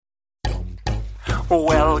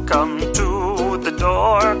Welcome to the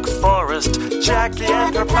Dork Forest. Jackie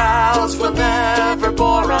and her pals will never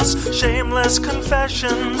bore us. Shameless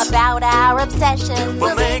confessions about our obsession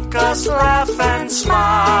will make us laugh and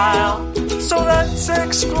smile. So let's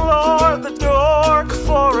explore the Dork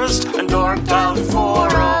Forest and dork out for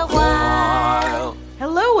a while.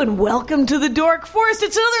 Hello and welcome to the Dork Forest.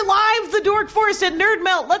 It's another live The Dork Forest at Nerd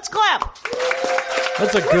Melt. Let's clap.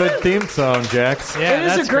 That's a good theme song, Jax.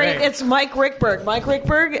 Yeah, it is great. It's Mike Rickberg. Mike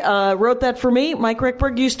Rickberg wrote that for me. Mike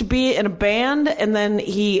Rickberg used to be in a band, and then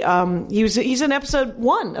he's in episode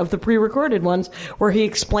 1 of the pre-recorded ones where he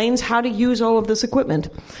explains how to use all of this equipment.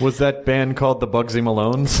 Was that band called the Bugsy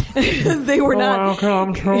Malones? They were not.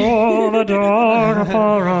 Welcome to the Dork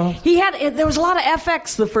Forest. There was a lot of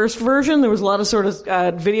FX, the first version. There was a lot of sort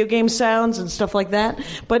of video game sounds and stuff like that.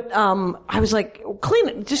 But I was like, clean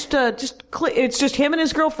it. It's just him and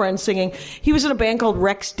his girlfriend singing. He was in a band called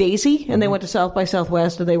Rex Daisy, and they went to South by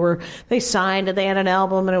Southwest, and they signed, and they had an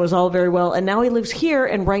album, and it was all very well. And now he lives here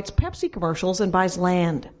and writes Pepsi commercials and buys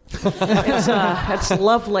land. It's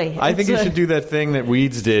lovely. I think you should do that thing that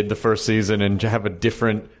Weeds did the first season and have a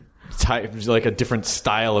different type, like a different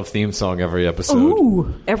style of theme song every episode.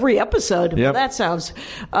 Ooh, every episode. Yep. Well, that sounds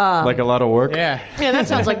like a lot of work. Yeah, that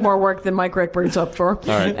sounds like more work than Mike Rickberg's up for. All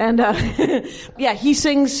right. And yeah, he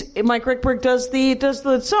sings. Mike Rickberg does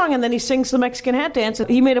the song, and then he sings the Mexican hat dance.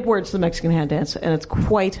 He made up words to the Mexican hat dance, and it's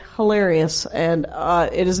quite hilarious. And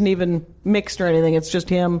it isn't even mixed or anything. It's just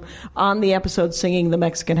him on the episode singing the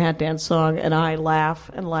Mexican hat dance song, and I laugh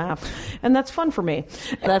and laugh, and that's fun for me.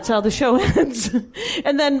 That's how the show ends.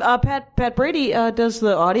 And then Pat Brady does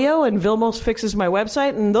the audio, and Vilmos fixes my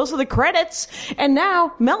website, and those are the credits. And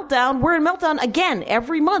now Meltdown, we're in Meltdown again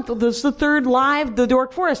every month. This is the third live The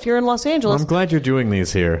Dork Forest here in Los Angeles. I'm glad you're doing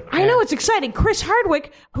these here. I know, it's exciting. Chris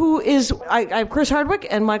Hardwick, I have Chris Hardwick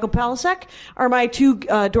and Michael Palascak are my two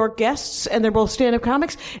dork guests, and they're both stand-up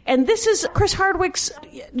comics. And this is Chris Hardwick's,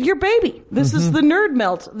 your baby. This is the Nerd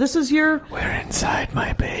Melt. This is your... We're inside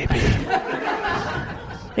my baby.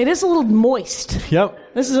 It is a little moist. Yep.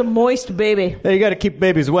 This is a moist baby. Hey, you got to keep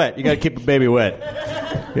babies wet. You got to keep a baby wet.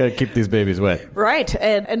 You got to keep these babies wet. Right.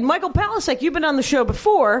 And Michael Palascak, you've been on the show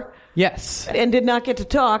before. Yes. And did not get to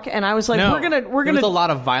talk. And I was like, no, we're gonna. There was a lot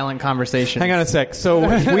of violent conversation. Hang on a sec. So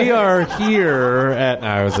we are here at.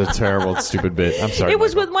 No, it was a terrible, stupid bit. I'm sorry. It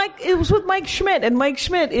was Michael. with Mike Schmidt, and Mike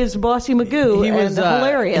Schmidt is Bossy Magoo. He was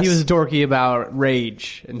hilarious. He was dorky about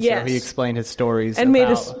rage, and so he explained his stories and made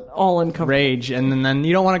us all uncomfortable. Rage, and then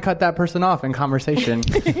you don't want to cut that person off in conversation.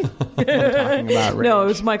 Talking about rage. No, it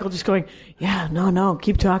was Michael just going, yeah, no,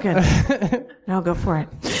 keep talking. No, go for it.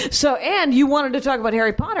 So, and you wanted to talk about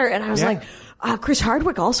Harry Potter, and I was like, Chris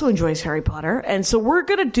Hardwick also enjoys Harry Potter, and so we're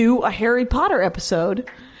going to do a Harry Potter episode.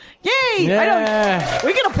 Yay! Yeah.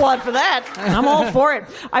 We can applaud for that. I'm all for it.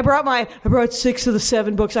 I brought 6 of the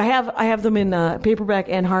 7 books. I have them in paperback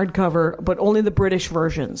and hardcover, but only the British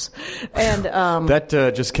versions. And that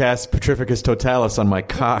just cast Petrificus Totalis on my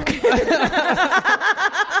cock.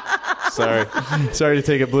 Sorry to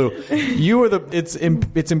take it blue. You were it's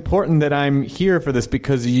important that I'm here for this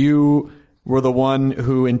because you were the one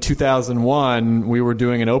who in 2001 we were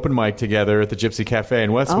doing an open mic together at the Gypsy Cafe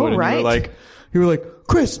in Westwood, right. And you were like,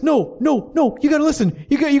 Chris, no, you gotta listen.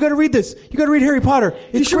 You gotta read this. You gotta read Harry Potter.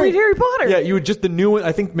 You should read Harry Potter. Yeah, you were just the new one.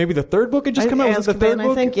 I think maybe the third book had just come out. Was it the third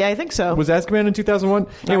book? I think so. Was Azkaban in 2001?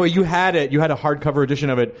 Anyway, you had it. You had a hardcover edition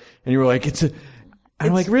of it, and you were like,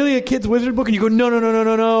 I'm like, really, a kid's wizard book? And you go,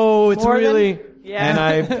 no, it's really...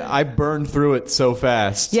 Yeah. And I burned through it so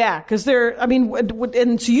fast. Yeah, because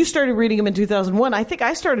and so you started reading them in 2001. I think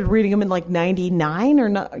I started reading them in like 99 or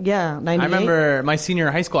not. Yeah, 98. I remember my senior year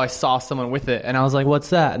of high school, I saw someone with it, and I was like, what's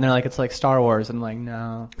that? And they're like, it's like Star Wars. And I'm like,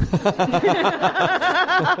 no.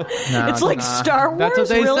 It's like Star Wars? That's what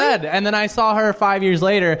they really? said. And then I saw her 5 years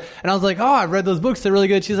later, and I was like, oh, I've read those books. They're really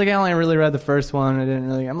good. She's like, I only really read the first one. I didn't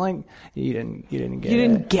really. I'm like, you didn't get it. You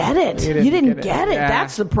didn't get it. You didn't get it. Yeah.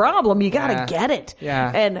 That's the problem. You got to get it. Yeah.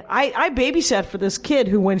 And I babysat for this kid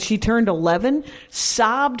who, when she turned 11,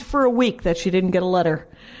 sobbed for a week that she didn't get a letter.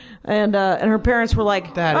 And her parents were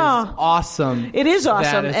like, that is awesome. It is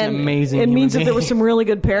awesome. That is and an amazing it means that being. there was some really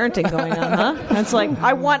good parenting going on, huh? And it's like,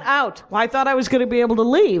 I want out. Well, I thought I was going to be able to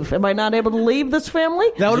leave. Am I not able to leave this family?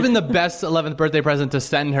 That would have been the best 11th birthday present, to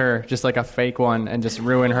send her just like a fake one and just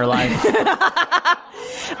ruin her life.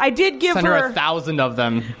 I did give Send her 1,000 of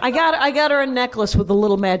them. I got her a necklace with a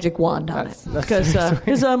little magic wand on it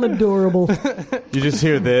because I'm adorable. You just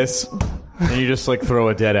hear this. And you just like throw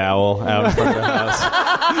a dead owl out in front of the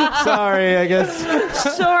house. Sorry, I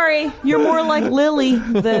guess. Sorry, you're more like Lily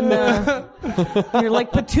than you're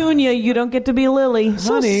like Petunia. You don't get to be Lily.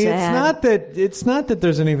 So Honey, sad. it's not that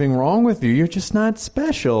there's anything wrong with you. You're just not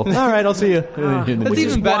special. All right, I'll see you. It's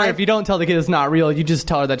even better if you don't tell the kid it's not real. You just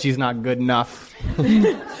tell her that she's not good enough.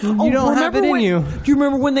 You don't have it in you. Do you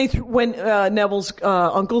remember when Neville's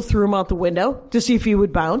uncle threw him out the window to see if he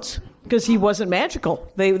would bounce? Because he wasn't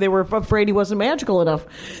magical. They were afraid he wasn't magical enough.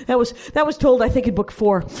 That was told, I think, in book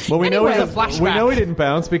 4. Well, we know he didn't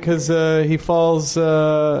bounce because he falls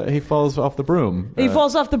off the broom. He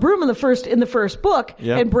falls off the broom in the first book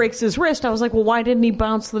Yep. and breaks his wrist. I was like, well, why didn't he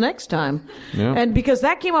bounce the next time? Yeah. And because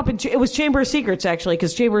that came up it was Chamber of Secrets, actually,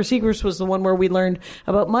 because Chamber of Secrets was the one where we learned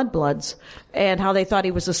about mudbloods and how they thought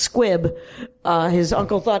he was a squib. His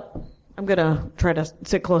uncle thought... I'm going to try to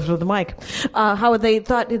sit closer to the mic. How they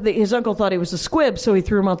thought his uncle thought he was a squib, so he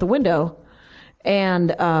threw him out the window.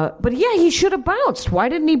 And but yeah, he should have bounced. Why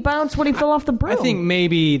didn't he bounce when he fell off the broom? I think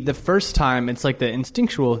maybe the first time it's like the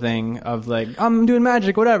instinctual thing of like, I'm doing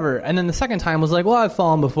magic, whatever. And then the second time was like, well, I've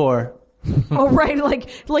fallen before. Oh, right,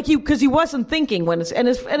 like you, because he wasn't thinking when his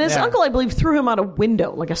uncle, I believe, threw him out a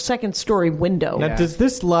window, like a second-story window. Now, does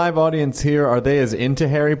this live audience here, are they as into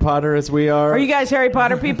Harry Potter as we are? Are you guys Harry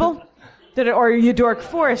Potter people? Or are you Dork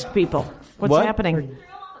Forest people? What's What? happening?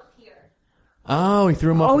 Oh, he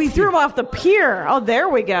threw him off. Oh, he threw him off the pier. Oh, there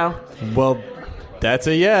we go. Well, that's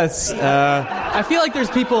a yes. I feel like there's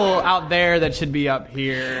people out there that should be up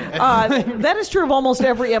here. That is true of almost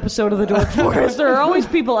every episode of the Dork Forest. There are always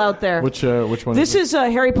people out there. Which one? This is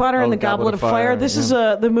Harry Potter and the Goblet Goblet of Fire. This is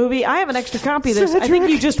the movie. I have an extra copy of this. I think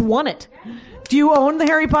you just won it. Do you own the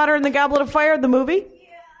Harry Potter and the Goblet of Fire, the movie?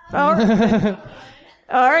 Oh.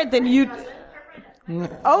 All right, then you.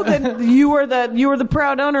 Oh, then you were the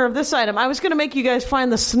proud owner of this item. I was going to make you guys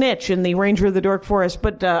find the snitch in the Ranger of the Dork Forest,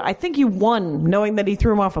 but I think you won, knowing that he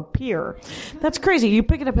threw him off a pier. That's crazy. You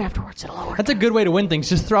pick it up afterwards. It'll lower. That's a good way to win things.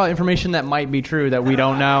 Just throw out information that might be true that we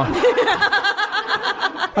don't know.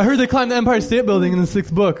 I heard they climbed the Empire State Building in the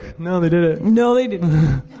 6th book. No, they did it. No, they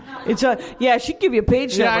didn't. It's she'd give you a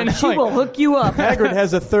page number. I know, She will hook you up. Hagrid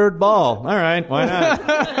has a third ball. All right, why not?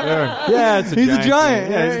 Sure. Yeah, He's a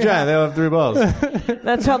giant. Yeah, he's a giant. They all have 3 balls.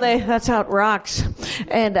 That's how it rocks.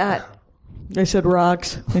 And I said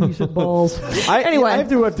rocks, and you said balls. Anyway, I have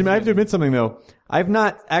to admit something though. I've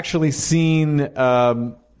not actually seen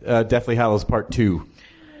Deathly Hallows Part 2.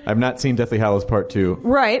 I've not seen Deathly Hallows Part 2.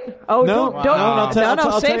 right? Oh, No, don't. no, I'll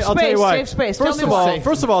tell you why. Safe space. First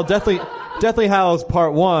of all, Deathly Hallows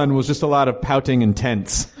Part 1 was just a lot of pouting and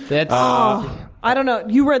tense. That's, I don't know.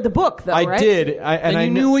 You read the book, though, I right? did, and you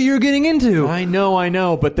knew what you were getting into. I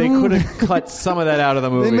know, but they could have cut some of that out of the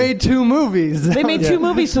movie. They made 2 movies. They made 2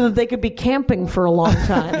 movies so that they could be camping for a long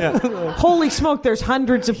time. Holy smoke! There's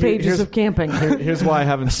hundreds of pages of camping. Here's why I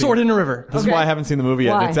haven't seen Sword in a river. This is why I haven't seen the movie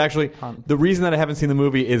yet. Why? And it's actually the reason that I haven't seen the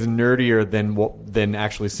movie is nerdier than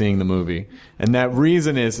actually seeing the movie. And that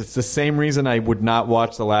reason is it's the same reason I would not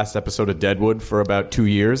watch the last episode of Deadwood for about 2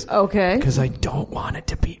 years. Okay. Because I don't want it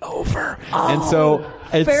to be over. And so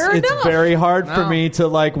fair it's enough. very hard for me to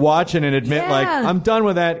like watch it and admit like Yeah. I'm done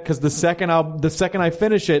with that because the second I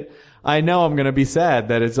finish it, I know I'm going to be sad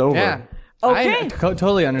that it's over. Yeah. Okay. I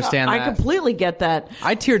totally understand that. I completely get that.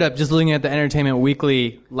 I teared up just looking at the Entertainment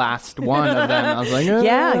Weekly last one of them. I was like,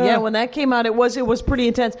 Yeah. When that came out, it was pretty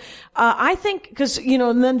intense. I think because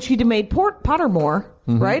and then she made Pottermore,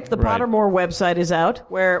 right? The right. Pottermore website is out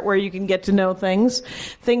where you can get to know things,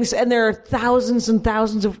 and there are thousands and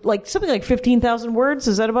thousands of something like 15,000 words.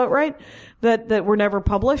 Is that about right? That were never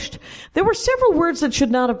published. There were several words that should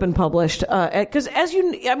not have been published. Because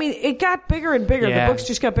it got bigger and bigger. Yeah. The books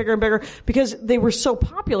just got bigger and bigger because they were so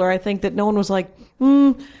popular. I think that no one was like,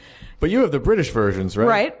 But you have the British versions, right?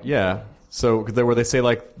 Right. Yeah. So where they say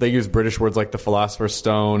they use British words like the Philosopher's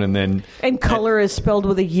Stone and then and color is spelled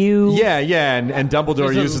with a U. yeah, and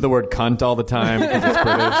Dumbledore uses the word cunt all the time because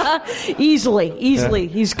it's British. Easily.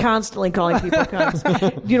 He's constantly calling people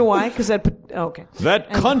cunts. You know why? Because okay.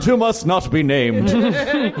 That cunt who must not be named.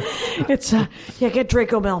 It's get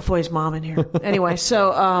Draco Malfoy's mom in here. Anyway,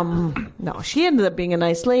 so no, she ended up being a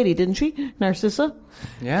nice lady, didn't she, Narcissa?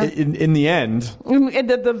 yeah. In the end,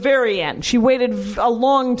 At the very end, she waited a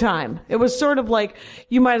long time. It was sort of like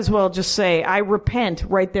you might as well just say, "I repent"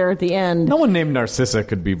 right there at the end. no one named Narcissa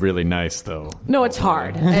could be really nice, though. No, it's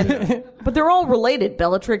hard, but they're all related: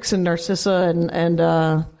 Bellatrix and Narcissa and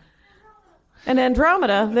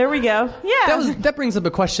Andromeda. There we go. Yeah, That brings up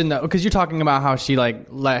a question though, because you're talking about how she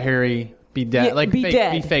let Harry be dead, Yeah, like be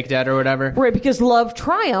dead. be fake dead or whatever. Right, because love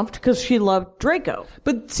triumphed because she loved Draco.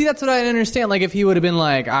 But see, that's what I didn't understand. Like, if he would have been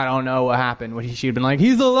like, I don't know what happened, she'd have been like,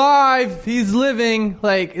 he's alive, he's living.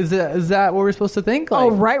 Like, is that what we're supposed to think? Like,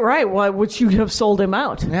 Oh, right. Why would you have sold him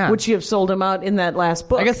out? Yeah. Would she have sold him out in that last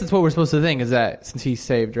book? I guess that's what we're supposed to think, is that since he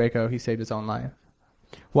saved Draco, he saved his own life.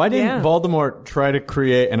 Why didn't Yeah. Voldemort try to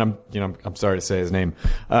create? And I'm sorry to say his name,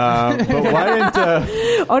 but why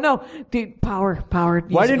didn't? Oh no, dude, power.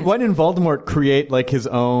 Why didn't Voldemort create like his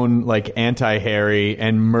own like anti-Harry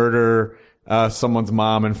and murder someone's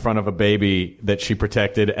mom in front of a baby that she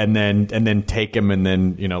protected, and then take him and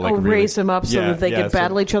then like really, raise him up so that they could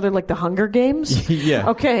battle each other like the Hunger Games? Yeah.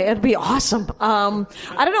 Okay, it'd be awesome. I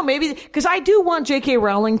don't know, maybe because I do want J.K.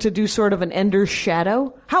 Rowling to do sort of an Ender's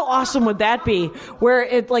Shadow. How awesome would that be? Where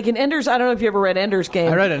it like in Ender's, I don't know if you ever read Ender's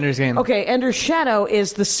Game. I read Ender's Game. Okay, Ender's Shadow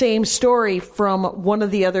is the same story from one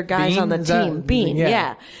of the other guys Bean? on the Is that- team, Bean. yeah.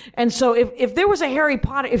 Yeah. And so if there was a Harry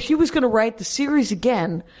Potter, if she was going to write the series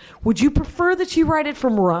again, would you prefer that she write it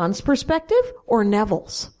from Ron's perspective or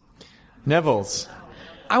Neville's? Neville's.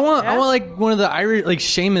 I want like one of the Irish, like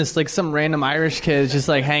Seamus, like some random Irish kids just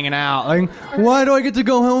like hanging out. Like, why do I get to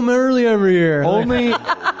go home early every year? Only.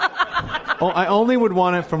 I only would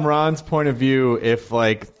want it from Ron's point of view if,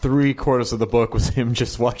 like, 3/4 of the book was him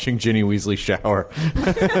just watching Ginny Weasley shower.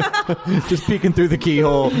 Just peeking through the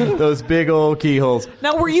keyhole. Those big old keyholes.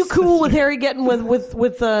 Now, were you cool with Harry getting with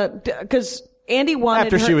because Andy wanted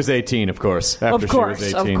After her, she was 18, of course. After she was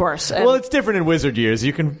 18. Of course. Well, it's different in wizard years.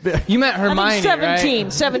 You can... You met I Hermione, think 17.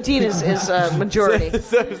 right? 17 is majority.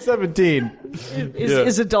 17.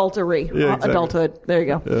 Is adultery. Yeah, exactly. Adulthood. There you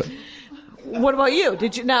go. Yeah. What about you?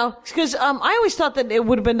 Did you now? Because I always thought that it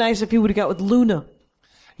would have been nice if you would have got with Luna.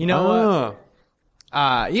 You know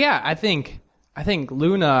what? Yeah, I think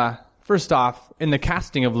Luna. First off, in the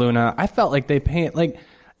casting of Luna, I felt like they paint her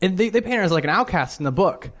as like an outcast in the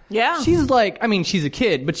book. Yeah. She's like, I mean, she's a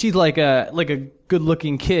kid, but she's like a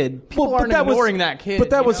good-looking kid. People aren't ignoring that kid. But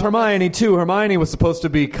that was know? Hermione, too. Hermione was supposed to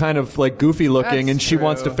be kind of, like, goofy-looking, That's and she true.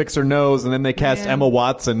 wants to fix her nose, and then they cast Emma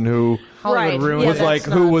Watson, who Hollywood Right. ruined Yeah, was, it. like,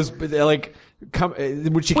 that's who not- was, like...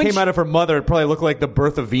 when she When came she- out of her mother, it probably looked like the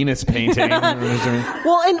Birth of Venus painting.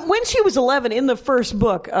 Well, and when she was 11 in the first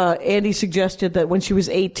book, Andy suggested that when she was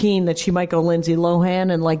 18 that she might go Lindsay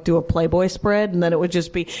Lohan and like do a Playboy spread, and then it would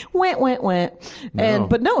just be went.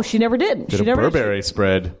 But no, she never did. Did she a never Burberry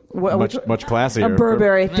spread. Much classier. A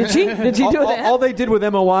Burberry. Did she? Did she do that? All they did with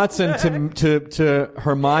Emma Watson to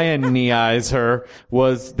Hermione-ize her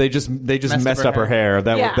was they just messed up her hair.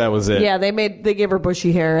 That was it. Yeah, they gave her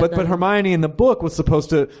bushy hair. But Hermione in the book was supposed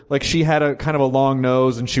to, like, she had a kind of a long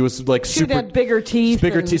nose, and she was like She had bigger teeth.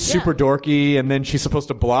 and- super dorky, and then she's supposed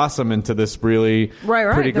to blossom into this really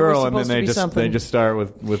Right. pretty There was girl, and then supposed to be something. they just start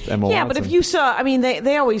with Emma Yeah, Watson. but if you saw, I mean,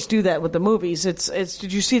 they always do that with the movies. It's.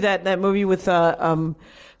 Did you see that movie with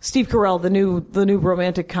Steve Carell, the new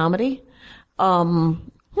romantic comedy? I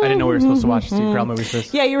didn't know we were supposed to watch Steve Carell movies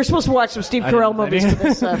first. Yeah, you were supposed to watch some Steve Carell movies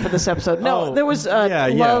for this episode. No, there was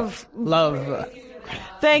Love.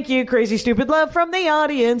 Thank you, Crazy Stupid Love from the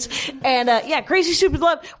audience. And Crazy Stupid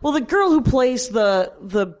Love. Well, the girl who plays the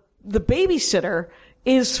babysitter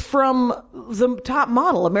is from the Top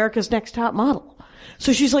Model, America's Next Top Model.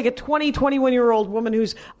 So she's like a 21-year-old woman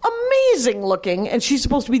who's amazing looking, and she's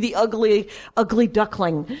supposed to be the ugly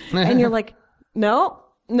duckling. And you're like, no,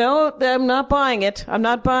 I'm not buying it. I'm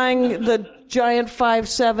not buying the giant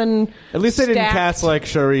 5'7". At least they didn't stacked. cast like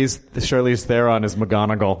Charlize Theron as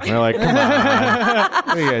McGonagall. They're like, come on,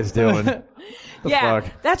 what are you guys doing? The fuck?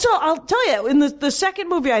 That's all. I'll tell you. In the second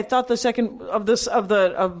movie, I thought the second of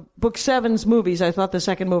book 7's movies, I thought the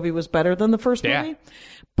second movie was better than the first movie.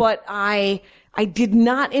 But I did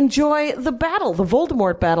not enjoy the battle, the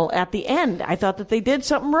Voldemort battle at the end. I thought that they did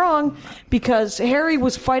something wrong because Harry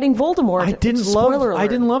was fighting Voldemort. I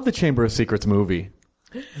didn't love the Chamber of Secrets movie.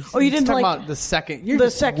 Oh, you didn't Talking like about the second.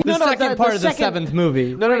 the second. The second part of the second- 7th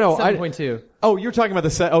movie. No. 7.2. Oh, you're talking about the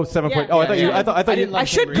 7 Yeah, point. Oh, I thought you. yeah. I thought I you. didn't like I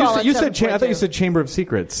should Chamber of call it. You said. I thought you 7.2. said Chamber of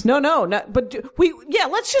Secrets. No. But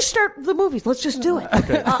let's just start the movies. Let's just do it.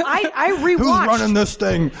 Okay. I rewatched. Who's running this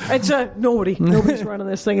thing? It's nobody's running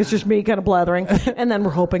this thing. It's just me kind of blathering, and then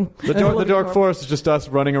we're hoping. The Dark Forest is just us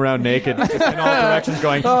running around naked in all directions,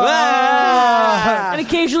 going. And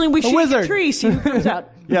occasionally we shake a wizard. tree, see who comes out.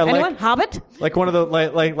 Yeah, like- anyone? Hobbit? Like one of the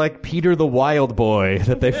like Peter the Wild Boy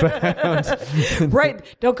that they found. Right.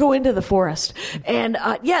 Don't go into the forest. And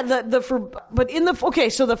so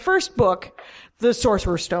the first book, the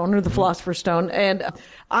Sorcerer's Stone or the Philosopher's Stone, and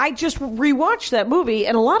I just rewatched that movie,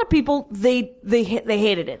 and a lot of people they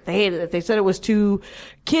hated it. They hated it. They said it was too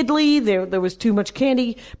kiddly. There was too much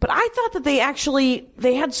candy. But I thought that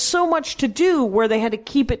they had so much to do where they had to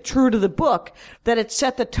keep it true to the book that it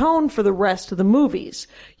set the tone for the rest of the movies.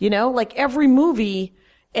 You know, like every movie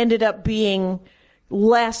ended up being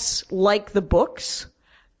less like the books,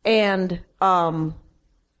 and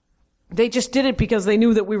they just did it because they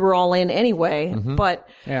knew that we were all in anyway. Mm-hmm. But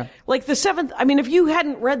like the seventh, I mean, if you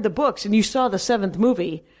hadn't read the books and you saw the seventh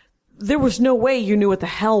movie, there was no way you knew what the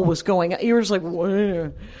hell was going on. You were just like,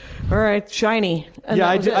 all right, shiny. And yeah,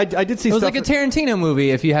 I did see it was stuff like a Tarantino movie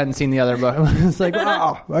if you hadn't seen the other book. It's like,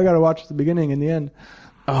 oh, I got to watch the beginning and the end.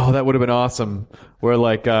 Oh, that would have been awesome. Where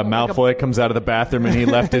like Malfoy comes out of the bathroom and he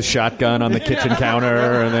left his shotgun on the kitchen counter,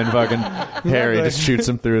 and then fucking Harry just shoots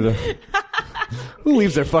him through the... Who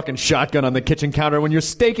leaves their fucking shotgun on the kitchen counter when you're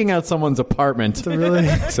staking out someone's apartment? Really?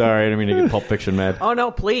 Sorry, I didn't mean to get Pulp Fiction mad. Oh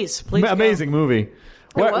no, please. Amazing movie.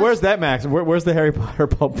 Where's that Max? Where's the Harry Potter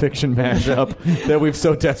Pulp Fiction mashup that we've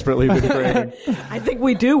so desperately been craving? I think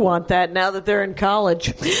we do want that now that they're in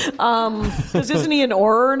college. Isn't he an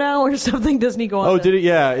Auror now or something? Doesn't he go on? Oh, did he?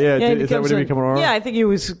 Yeah. Is that what he become an Auror? Yeah, I think he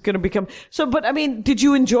was going to become. So, but I mean, did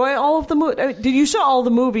you enjoy all of the movies? Did you saw all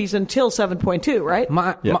the movies until 7.2 right?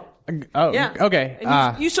 Yeah. Okay.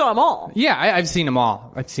 And you saw them all. Yeah, I've seen them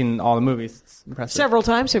all. I've seen all the movies. It's impressive. Several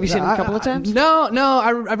times. Have you seen them a couple of times? No.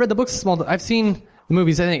 I've read the books small. I've seen the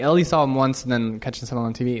movies. I think I at least saw them once, and then catching some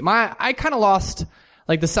on TV. I kind of lost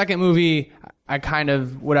like the second movie. I kind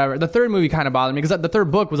of whatever. The third movie kind of bothered me because the third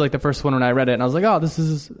book was like the first one when I read it, and I was like, oh,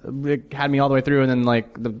 it had me all the way through, and then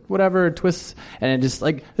like the whatever twists, and it just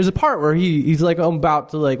like there's a part where he's like about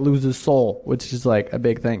to like lose his soul, which is like a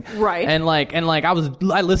big thing, right? And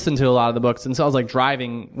I listened to a lot of the books, and so I was like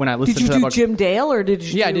driving when I listened to the book. Did you do Jim Dale or did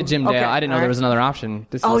you? Yeah, I did Jim Dale. Okay, I didn't know there was another option.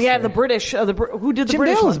 The British. Who did the Jim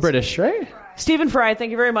British? Dale ones? is British, right? Stephen Fry.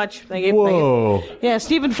 Thank you very much. Thank you. Whoa. Thank you. Yeah,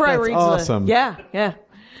 Stephen Fry That's reads awesome. Yeah.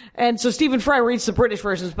 And so Stephen Fry reads the British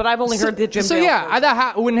versions, but I've only heard the Jim Dale. So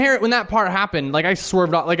yeah, when that part happened, like I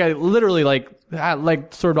swerved off, like I literally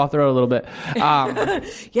swerved off the road a little bit.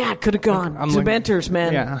 Yeah, it could have gone. Dementors,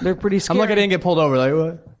 man. Yeah. They're pretty scary. I'm like I didn't get pulled over. Like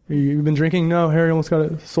what? You've been drinking? No, Harry almost got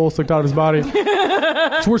a soul sucked out of his body.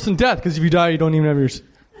 It's worse than death because if you die, you don't even have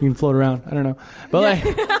you can float around. I don't know. But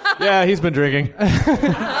yeah, he's been drinking.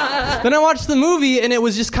 Then I watched the movie, and it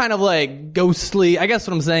was just kind of like ghostly. I guess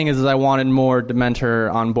what I'm saying is I wanted more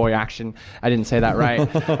Dementor on boy action. I didn't say that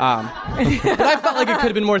right. But I felt like it could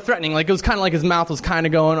have been more threatening. Like it was kind of like his mouth was kind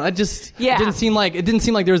of going. It didn't seem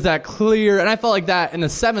like there was that clear. And I felt like that in the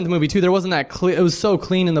seventh movie too. There wasn't that clear. It was so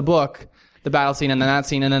clean in the book. The battle scene and then that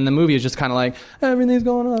scene and then the movie is just kind of like everything's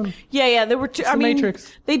going on. Yeah. There were two. I mean,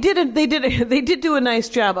 Matrix. They did do a nice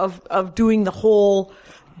job of doing the whole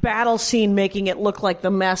battle scene, making it look like the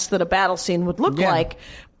mess that a battle scene would look like.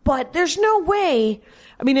 But there's no way.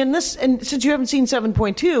 I mean, and since you haven't seen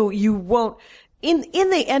 7.2, you won't. In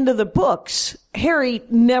the end of the books, Harry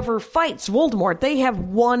never fights Voldemort. They have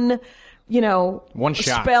one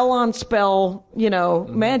shot. Spell on spell,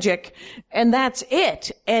 magic, and that's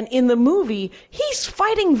it. And in the movie, he's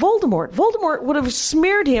fighting Voldemort. Voldemort would have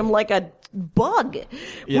smeared him like a bug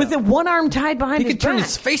with one arm tied behind his back. He could turn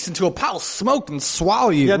his face into a pile of smoke and swallow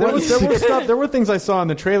you. Yeah, there were things I saw in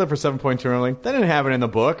the trailer for 7.2 and I'm like, that didn't happen in the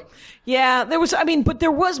book. Yeah, but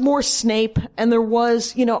there was more Snape, and there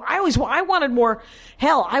was, I wanted more.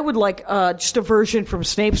 Hell, I would like just a version from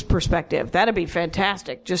Snape's perspective. That'd be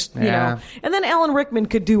fantastic. Just and then Alan Rickman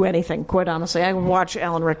could do anything. Quite honestly, I would watch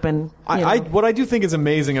Alan Rickman. What I do think is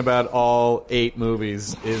amazing about all 8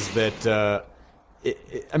 movies is that,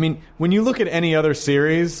 I mean, when you look at any other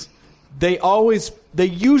series, they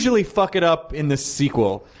usually fuck it up in the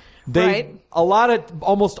sequel.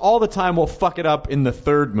 Almost all the time will fuck it up in the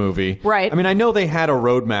third movie. Right. I mean, I know they had a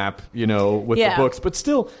roadmap, with the books, but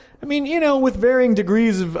still, I mean, with varying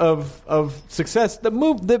degrees of success,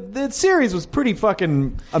 the series was pretty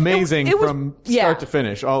fucking amazing from start to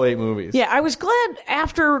finish, all 8 movies. Yeah, I was glad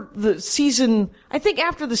after the season, I think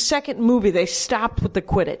after the second movie, they stopped with the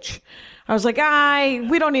Quidditch. I was like,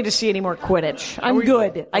 we don't need to see any more Quidditch. I'm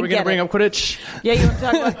good. Are we going to bring up Quidditch? Yeah, you want to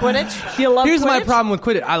talk about Quidditch? Do you love Here's Quidditch? my problem with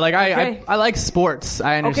Quidditch. I like sports.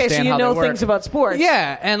 I understand how they work. Okay, so you know things about sports.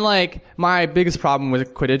 Yeah, and like my biggest problem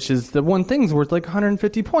with Quidditch is the one thing's worth like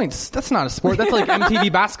 150 points. That's not a sport. That's like MTV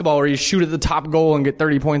basketball where you shoot at the top goal and get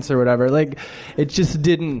 30 points or whatever. Like it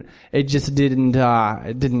didn't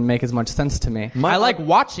make as much sense to me. I like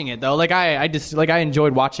watching it though. Like I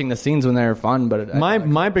enjoyed watching the scenes when they were fun, but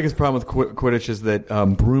my biggest problem with Quidditch is that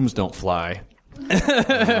brooms don't fly.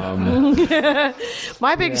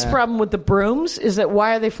 My biggest problem with the brooms is that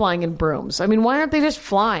why are they flying in brooms? I mean, why aren't they just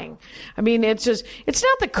flying? I mean, it's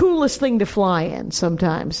not the coolest thing to fly in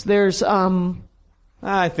sometimes. There's,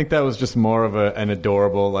 I think that was just more of an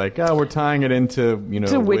adorable, like, oh, we're tying it into,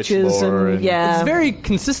 to witches witch lore and yeah. It's very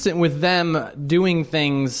consistent with them doing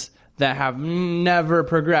things that have never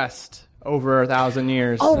progressed over 1,000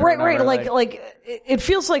 years. Oh, right. Whatever, Like it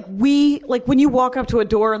feels like when you walk up to a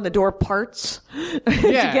door and the door parts to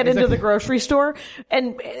get into the grocery store,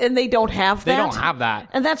 and they don't have that. They don't have that.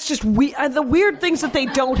 And that's just the weird things that they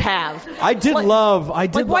don't have. I did love. Why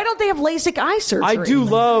don't they have LASIK eye surgery? I do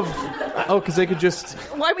love. Oh, because they could just.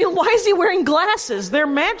 Well, I mean, why is he wearing glasses? They're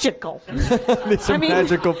magical. These are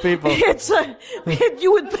magical people.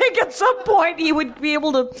 You would think at some point he would be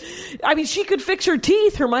able to. I mean, she could fix her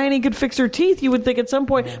teeth. Hermione could fix her teeth. You would think at some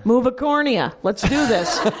point, move a cornea. Let's do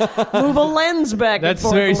this. Move a lens back. That's and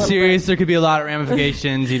forth very a little serious. bit. There could be a lot of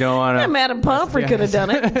ramifications. You don't want to. Yeah, Madame Pomfrey could have done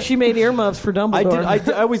it. She made earmuffs for Dumbledore. I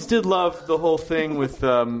always did love the whole thing with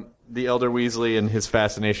the Elder Weasley and his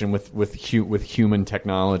fascination with human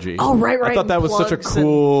technology. Oh, right. I thought that was such a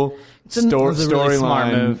cool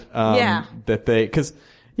storyline. Yeah. That because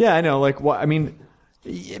I know, like, what I mean.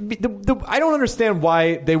 I don't understand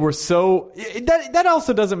why they were so. That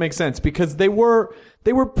also doesn't make sense because they were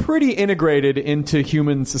pretty integrated into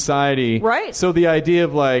human society, right? So the idea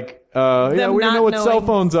of like. We don't know what cell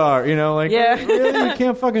phones are, really, you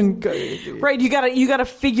can't fucking right, you gotta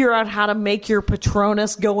figure out how to make your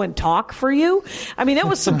Patronus go and talk for you. I mean, that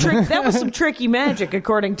was some tricky magic,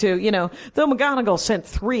 according to, though McGonagall sent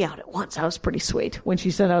 3 out at once. That was pretty sweet when she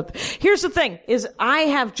sent out. Here's the thing, is I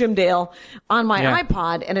have Jim Dale on my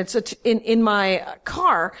iPod, and it's in my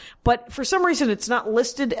car, but for some reason it's not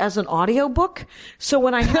listed as an audiobook. So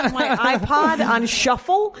when I have my iPod on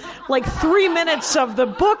shuffle, like 3 minutes of the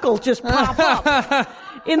book will just pop up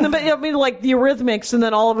in like the Eurythmics, and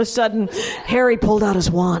then all of a sudden Harry pulled out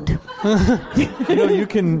his wand. You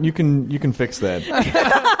can fix that.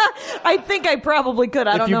 I think I probably could.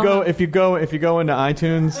 I don't know. If you go into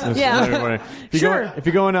iTunes, if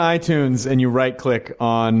you go into iTunes and you right click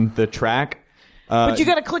on the track. But you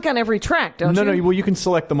got to click on every track, don't you? No. Well, you can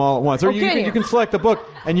select them all at once, or you can select the book,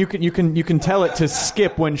 and you can tell it to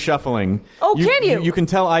skip when shuffling. Oh, can you? You can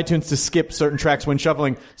tell iTunes to skip certain tracks when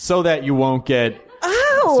shuffling, so that you won't get.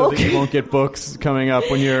 That you won't get books coming up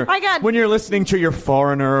when you're listening to your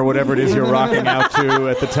Foreigner or whatever it is you're rocking out to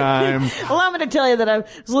at the time. Well, I'm going to tell you that I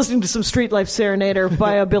was listening to some Street Life Serenader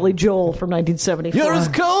by Billy Joel from 1974. You're as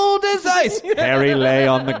cold as ice. Harry lay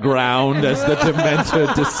on the ground as the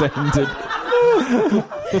Dementor descended.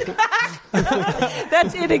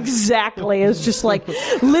 That's it exactly. It's just like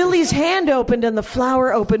Lily's hand opened and the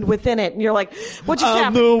flower opened within it, and you're like, "What just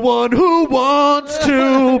happened?" I'm the one who wants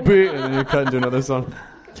to be. And you cut into another song.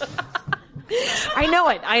 I know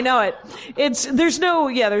it. There's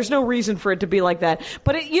no reason for it to be like that.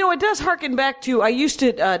 But it does harken back to, I used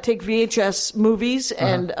to take VHS movies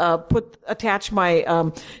and attach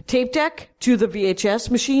my tape deck to the VHS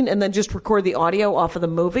machine and then just record the audio off of the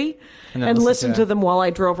movie and listen to them while I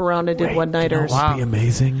drove around and did one-nighters. This would be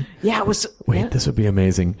amazing. Yeah, it was. This would be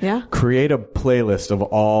amazing. Yeah. Create a playlist of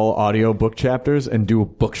all audio book chapters and do a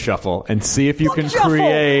book shuffle and see if you can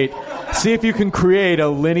create a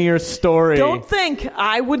linear story. Don't think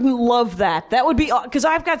I wouldn't love that. That would be, because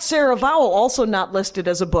I've got Sarah Vowell also not listed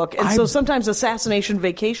as a book, and so sometimes Assassination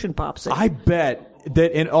Vacation pops in. I bet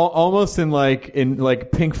that almost in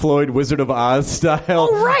Pink Floyd Wizard of Oz style.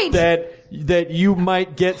 Oh, right. That you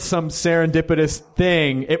might get some serendipitous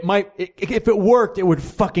thing. It might, if it worked, it would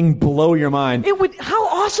fucking blow your mind. It would. How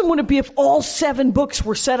awesome would it be if all 7 books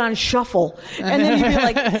were set on shuffle, and then you'd be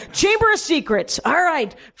like, Chamber of Secrets, all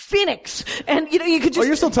right, Phoenix, and you could just. Oh,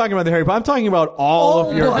 you're still talking about the Harry Potter. I'm talking about all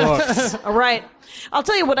of your books. All right. I'll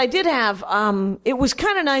tell you what I did have. It was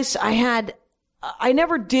kind of nice. I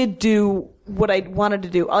never did do what I wanted to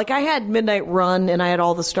do. Like, I had Midnight Run and I had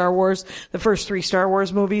all the first 3 Star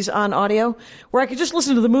Wars movies on audio where I could just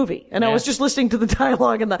listen to the movie and I was just listening to the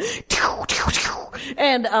dialogue and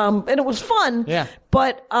and it was fun. Yeah.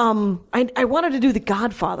 But, I wanted to do The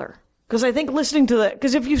Godfather because I think listening to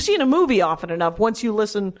because if you've seen a movie often enough, once you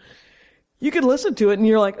listen, you can listen to it and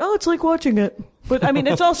you're like, oh, it's like watching it. But I mean,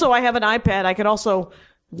 it's also, I have an iPad. I could also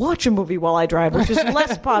watch a movie while I drive, which is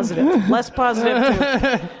less positive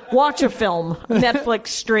to watch a film, Netflix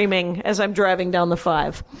streaming as I'm driving down the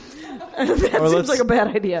 5. That seems like a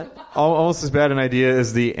bad idea. Almost as bad an idea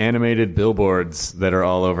as the animated billboards that are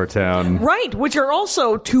all over town. Right, which are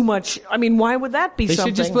also too much. I mean, why would that be They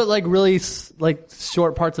something? should just put like really like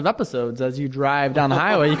short parts of episodes as you drive down the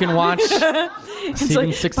highway. You can watch season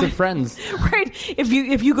like, 6 of Friends. Right. If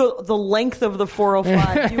you go the length of the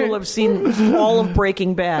 405, you will have seen all of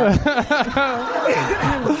Breaking Bad.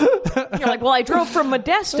 You're like, well, I drove from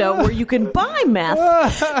Modesto, where you can buy meth,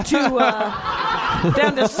 to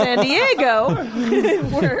down to San Diego.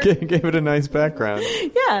 Where, Gave it a nice background.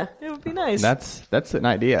 yeah, it would be nice. That's an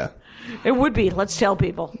idea. It would be. Let's tell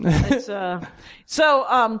people. Yeah,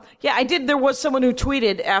 I did. There was someone who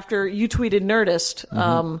tweeted after you tweeted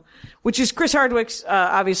Nerdist, which is Chris Hardwick's.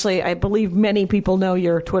 Obviously, I believe many people know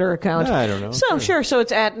your Twitter account. I don't know. So sure. So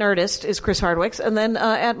it's at Nerdist is Chris Hardwick's, and then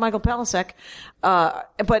at Michael Palascak.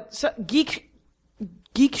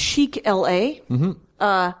 Geek Chic LA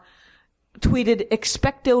tweeted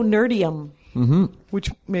Expecto Nerdium, which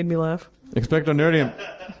made me laugh. Expecto Nerdium.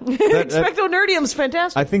 Expecto Nerdium's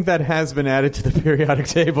fantastic. I think that has been added to the periodic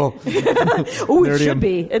table. Oh, it should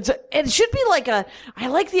be. It should be like I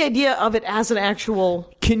like the idea of it as an actual.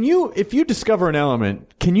 Can you, if you discover an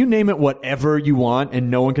element, can you name it whatever you want and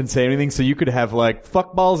no one can say anything? So you could have like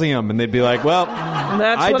fuck ballsium and they'd be like, well,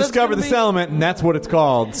 I discovered this element and that's what it's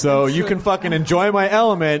called. So you can fucking enjoy my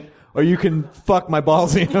element. Or you can fuck my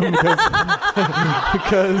ballsium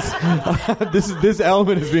because this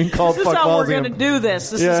element is being called fuck ballsium. This is how we're going to do this.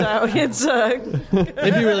 This is how it's...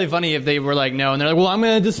 It'd be really funny if they were like, no, and they're like, well, I'm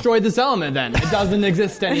going to destroy this element then. It doesn't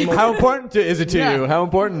exist anymore. How important is it to you? How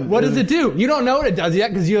important? What does it do? You don't know what it does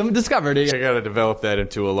yet because you haven't discovered it yet. I got to develop that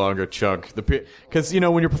into a longer chunk. Because,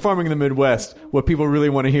 when you're performing in the Midwest, what people really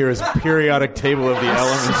want to hear is periodic table of the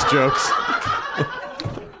elements jokes.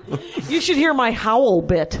 You should hear my howl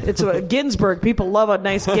bit. It's a Ginsberg. People love a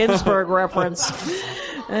nice Ginsberg reference.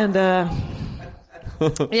 And,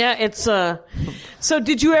 it's... So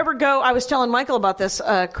did you ever go... I was telling Michael about this,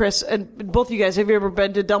 Chris, and both of you guys, have you ever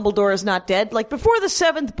been to Dumbledore Is Not Dead? Like, before the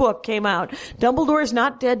 7th book came out,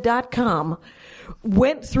 DumbledoreIsNotDead.com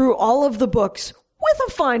went through all of the books with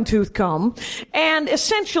a fine-tooth comb and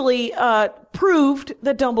essentially proved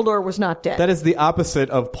that Dumbledore was not dead. That is the opposite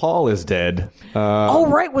of Paul is dead.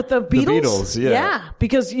 Right, with the Beatles? The Beatles, yeah. Yeah,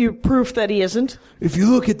 because you proof that he isn't. If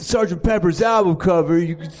you look at the Sgt. Pepper's album cover,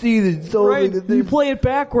 you can see that it's only you play it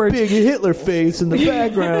backwards. Big Hitler face in the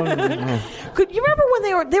background. Could you remember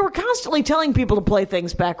when they were constantly telling people to play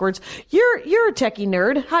things backwards? You're a techie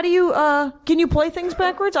nerd. How do you can you play things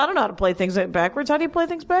backwards? I don't know how to play things backwards. How do you play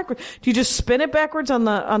things backwards? Do you just spin it backwards on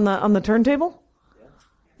the turntable?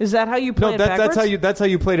 Is that how you play it backwards? That's how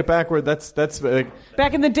you played it backward. That's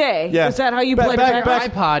back in the day. Yeah. Is that how you played it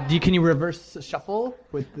backwards? iPod, can you reverse shuffle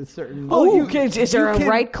with the certain? Is there a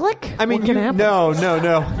right click? I mean, what can happen? No.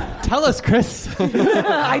 Tell us, Chris.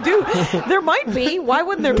 I do. There might be. Why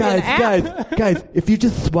wouldn't there be an app? Guys! If you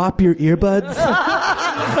just swap your earbuds.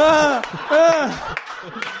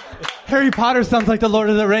 Harry Potter sounds like the Lord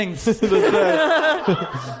of the Rings.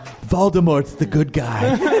 Voldemort's the good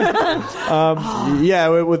guy.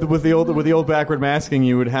 With the old backward masking,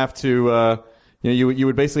 you would have to, you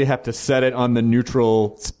would basically have to set it on the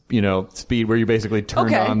neutral, speed where you basically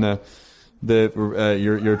turn on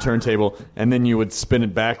your turntable, and then you would spin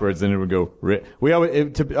it backwards, and it would go.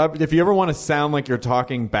 If you ever want to sound like you're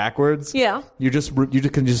talking backwards, you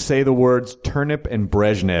can just say the words turnip and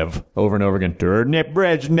Brezhnev over and over again. Turnip,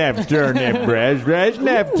 Brezhnev, turnip,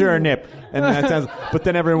 Brezhnev, turnip, and that sounds. But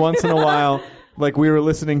then every once in a while, like we were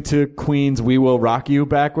listening to Queen's "We Will Rock You"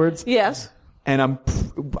 backwards. Yes. And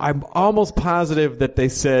I'm almost positive that they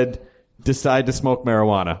said decide to smoke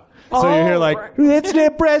marijuana. So you hear like, it's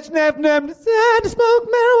the Brezhnev, decide to smoke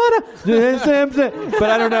marijuana. But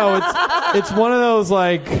I don't know. It's one of those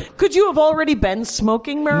like. Could you have already been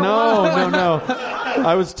smoking marijuana? No.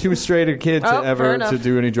 I was too straight a kid to ever to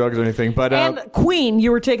do any drugs or anything. But and Queen, you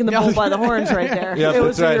were taking the bull by the horns right there. Yeah, it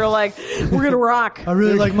was that's right. You were like, we're gonna rock. I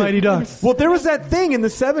really like Mighty Ducks. Well, there was that thing in the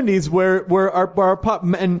 70s where our pop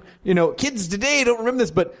and kids today don't remember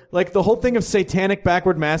this, but like the whole thing of satanic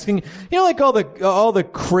backward masking, like all the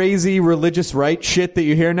crazy religious right shit that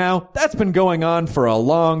you hear now, that's been going on for a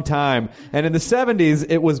long time. And in the 70s,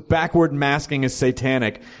 it was backward masking as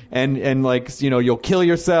satanic, and like you'll kill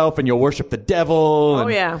yourself and you'll worship the devil.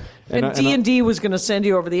 And D&D was going to send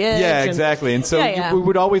you over the edge. Yeah, exactly. And so we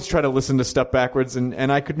would always try to listen to stuff backwards,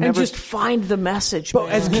 and I could never... And just find the message, But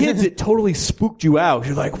as kids, it totally spooked you out.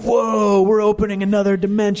 You're like, whoa, we're opening another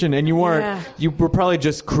dimension. And you weren't... Yeah. You were probably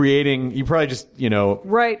just creating... You probably just,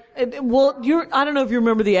 Right. Well, I don't know if you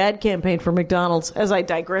remember the ad campaign for McDonald's, as I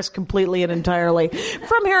digress completely and entirely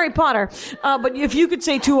from Harry Potter. But if you could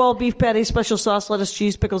say 2 all-beef patties, special sauce, lettuce,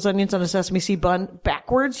 cheese, pickles, onions on a sesame seed bun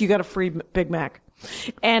backwards, you got a free Big Mac.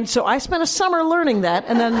 And so I spent a summer learning that,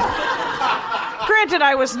 and then, granted,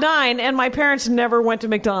 I was 9, and my parents never went to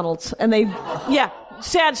McDonald's, and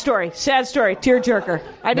sad story, tearjerker.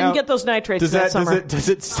 I didn't get those nitrates that summer. Does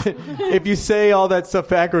it? If you say all that stuff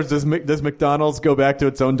backwards, does McDonald's go back to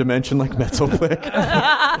its own dimension like Metzelflick?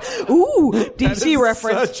 Ooh, DC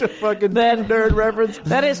reference. Such a fucking nerd reference.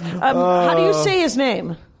 That is. How do you say his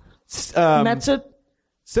name? Metzel.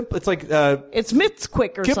 Simple. It's like it's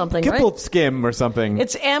Mitzquick or something, right? Kippleskim or something.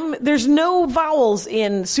 It's M. There's no vowels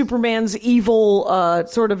in Superman's evil,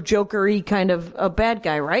 sort of Joker-y kind of bad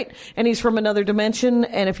guy, right? And he's from another dimension.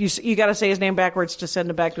 And if you got to say his name backwards to send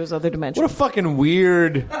him back to his other dimension. What a fucking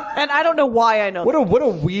weird. And I don't know why I know. What a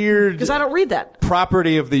weird. Because I don't read that.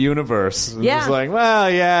 Property of the universe. Yeah. It's like, well,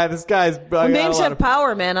 yeah, this guy's. Names have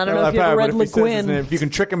power, man. I don't know if you ever read Le Guin. If you can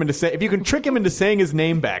trick him into saying his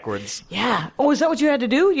name backwards. Yeah. Oh, is that what you had to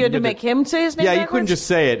do? You had to make him say his name backwards? Yeah, you couldn't just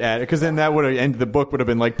say it, because then that would have ended. The book would have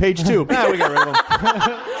been like page 2. We got rid of him.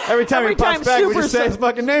 Every time he pops back, we just say his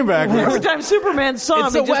fuking name backwards. Every time Superman saw him,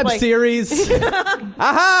 it's a web series.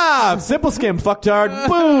 Aha! Simple skim, fucktard.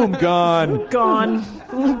 Boom, gone.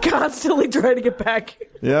 Gone. Constantly trying to get back.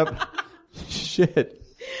 Yep. Shit.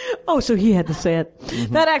 Oh, so he had to say it.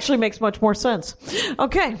 Mm-hmm. That actually makes much more sense.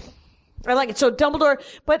 Okay. I like it. So Dumbledore,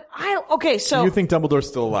 so... You think Dumbledore's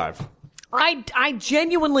still alive? I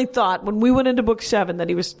genuinely thought when we went into book 7 that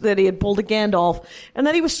he had pulled a Gandalf and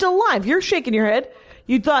that he was still alive. You're shaking your head.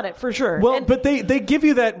 You thought it for sure. Well, but they give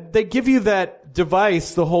you that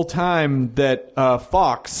device the whole time that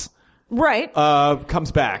Fawkes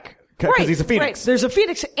comes back. Because he's a phoenix. Right. There's a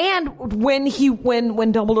phoenix, and when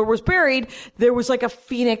Dumbledore was buried, there was like a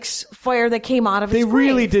phoenix fire that came out of his grave. They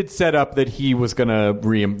really did set up that he was gonna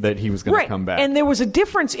come back. And there was a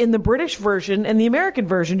difference in the British version and the American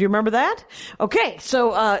version. Do you remember that? Okay,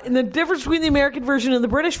 so in the difference between the American version and the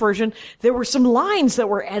British version, there were some lines that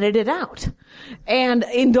were edited out, and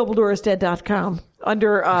in DumbledoreIsDead.com.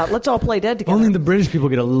 Under Let's All Play Dead Together. Only the British people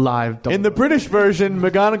get a live Dumbledore. In the British version,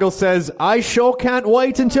 McGonagall says, "I sure can't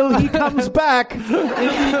wait until he comes back."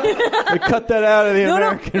 They cut that out of the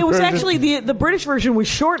American version. It was actually the British version was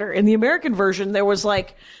shorter. In the American version, there was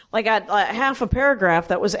like a half a paragraph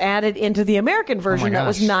that was added into the American version that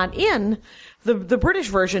was not in the British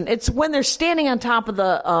version. It's when they're standing on top of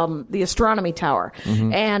the astronomy tower,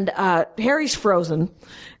 and Harry's frozen,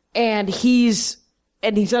 and he's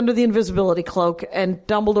under the invisibility cloak, and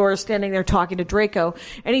Dumbledore is standing there talking to Draco,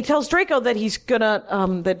 and he tells Draco that he's gonna,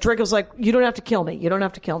 that Draco's like, you don't have to kill me. You don't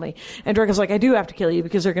have to kill me. And Draco's like, I do have to kill you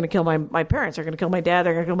because they're gonna kill my parents. They're gonna kill my dad.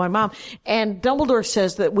 They're gonna kill my mom. And Dumbledore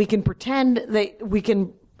says that we can pretend that we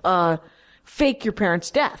can, fake your parents'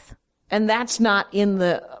 death. And that's not in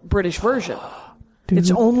the British version. It's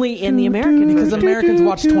only in the American version. Because Americans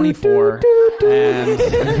watch 24, and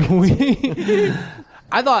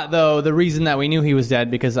I thought, though, the reason that we knew he was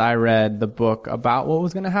dead because I read the book about what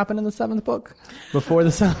was going to happen in the 7th book before the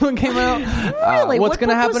 7th one came out. Really? What's going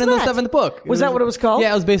to happen in the 7th book? Was that what it was called?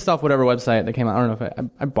 Yeah, it was based off whatever website that came out. I don't know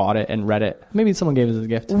if I bought it and read it. Maybe someone gave it as a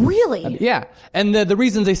gift. Really? Yeah. And the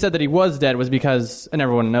reasons they said that he was dead was because, and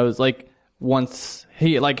everyone knows, once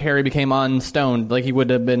Harry became unstoned, he would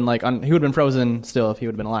have been he would have been frozen still if he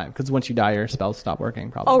would have been alive. Because once you die, your spells stop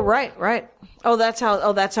working. Probably. Oh, right. Oh, that's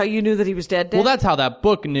how you knew that he was dead. Well, that's how that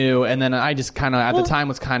book knew, and then I just kind of at the time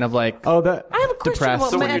was kind of like, I have a question depressed. about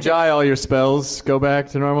So when you die, all your spells go back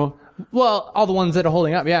to normal? Well, all the ones that are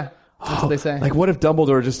holding up, yeah. That's what they say. What if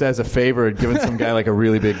Dumbledore just as a favor had given some guy a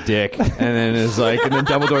really big dick, and then and then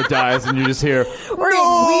Dumbledore dies, and you just hear, or he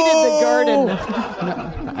weeded the garden.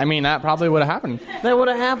 No. I mean, that probably would have happened. That would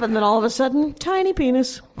have happened. Then all of a sudden, tiny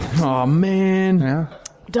penis. Oh man. Yeah.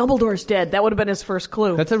 Dumbledore's dead. That would have been his first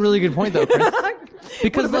clue. That's a really good point, though, Chris.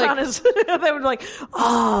 Because they would be like,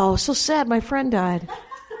 oh, so sad. My friend died.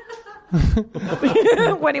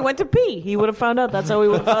 When he went to pee, he would have found out. That's how he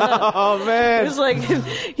would have found out. Oh man! It was like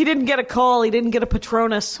he didn't get a call. He didn't get a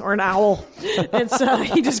Patronus or an owl, and so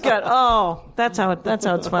he just got. Oh, that's how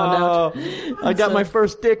it's found out. I got my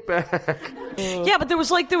first dick back. Yeah, but there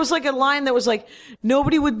was like a line that was like,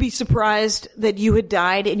 nobody would be surprised that you had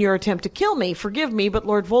died in your attempt to kill me. Forgive me, but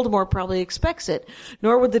Lord Voldemort probably expects it.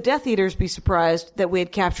 Nor would the Death Eaters be surprised that we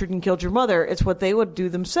had captured and killed your mother. It's what they would do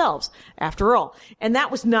themselves, after all. And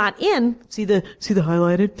that was not in. See the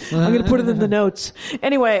highlighted? I'm going to put it in the notes.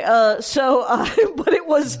 Anyway, but it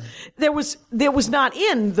was there was not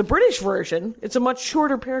in the British version. It's a much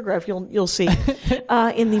shorter paragraph. You'll see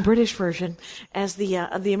in the British version as the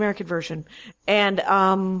American version. And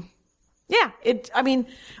yeah, I mean,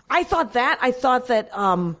 I thought that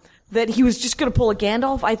that he was just going to pull a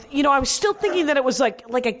Gandalf. I was still thinking that it was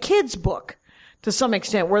like a kid's book to some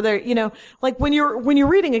extent, where they're, like when you're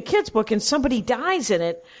reading a kid's book and somebody dies in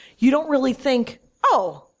it, you don't really think,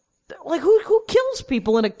 oh, like who kills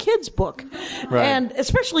people in a kid's book, right. And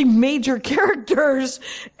especially major characters.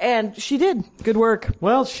 And she did good work.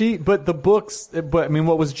 Well, but I mean,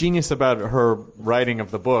 what was genius about her writing of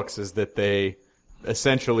the books is that they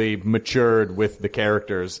essentially matured with the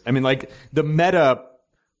characters. I mean, like the meta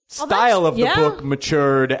style of the book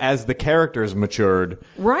matured as the characters matured.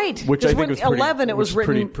 Right. Which I think was 11, it was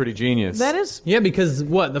written pretty genius. That is. Yeah, because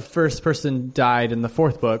the first person died in the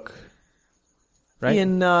fourth book. Right?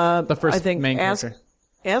 In the first I think main character.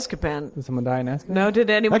 Azkaban. Did someone die in Azkaban? No,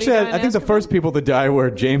 did anybody die in I think the Azkaban? first people to die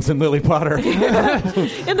were James and Lily Potter. In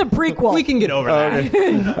the prequel. We can get over that.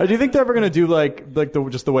 Okay. Do you think they're ever going to do like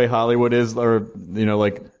just the way Hollywood is, or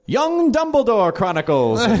like Young Dumbledore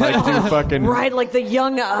Chronicles, and like do fucking right, like the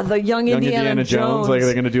young Indiana Jones. Like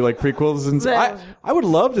they're going to do like prequels and I would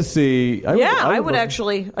love to see. I would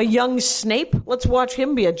actually a young Snape. Let's watch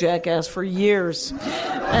him be a jackass for years.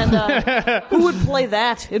 And who would play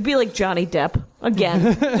that? It'd be like Johnny Depp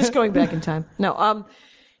again, just going back in time. No,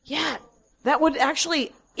 yeah, that would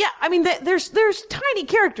actually. Yeah, I mean, there's tiny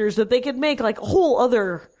characters that they could make like a whole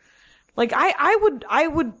other. Like I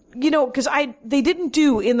would, because they didn't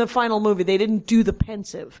do in the final movie, they didn't do the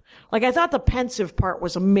pensive. Like I thought the pensive part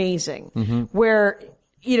was amazing, where,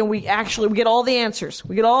 we get all the answers.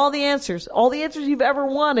 We get all the answers you've ever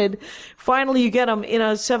wanted. Finally, you get them in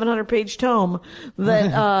a 700-page tome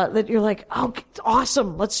that you're like, oh,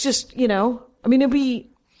 awesome. Let's just, I mean,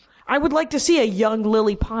 I would like to see a young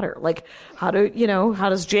Lily Potter. Like, how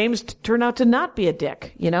does James turn out to not be a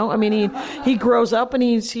dick? I mean, he grows up and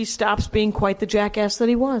he stops being quite the jackass that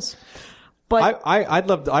he was. But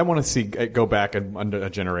I want to see go back under a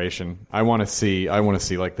generation. I want to see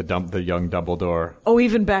like the young Dumbledore. Oh,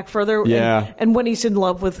 even back further. Yeah. And when he's in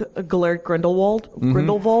love with Gellert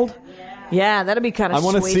Grindelwald. Yeah, that'd be kind of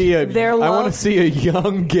sweet. I want to see a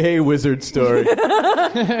young gay wizard story.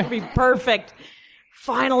 That'd be perfect.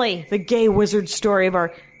 Finally, the gay wizard story of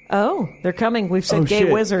our... Oh, they're coming. We've said gay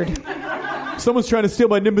shit. wizard. Someone's trying to steal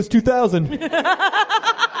my Nimbus 2000.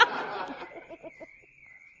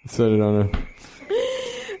 Set it on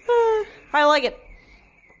I like it.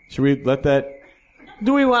 Should we let that...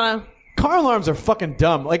 Do we want to... Car alarms are fucking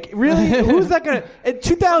dumb. Like, really? Who's that going to... In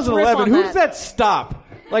 2011, who does that stop?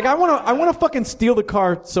 Like, I want to fucking steal the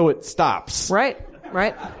car so it stops. Right.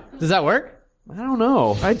 Does that work? I don't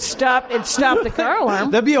know. It'd stop the car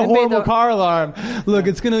alarm. That'd be a horrible car alarm. Look,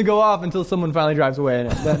 it's going to go off until someone finally drives away in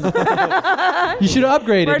it. You should have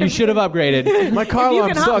upgraded. My car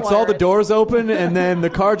alarm sucks. All the doors open, and then the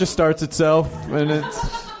car just starts itself, and it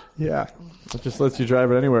just lets you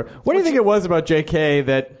drive it anywhere. What do you think it was about JK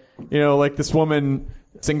that, like this woman,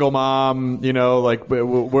 single mom, like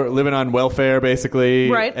we're living on welfare, basically.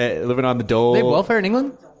 Right. Living on the dole. They have welfare in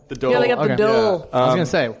England? The dole. Yeah, they got the dole. I was going to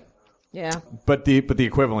say. Yeah. But the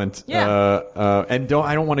equivalent. Yeah. And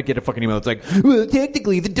I don't want to get a fucking email that's like, well,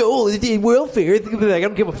 technically the dole is in welfare. I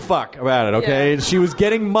don't give a fuck about it, okay? Yeah. She was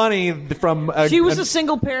getting money from... she was a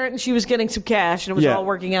single parent and she was getting some cash and it was all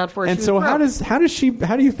working out for her. And so how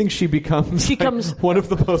do you think she becomes one of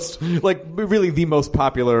the most, like, really the most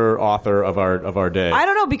popular author of our day? I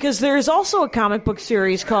don't know, because there's also a comic book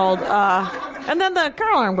series called, and then the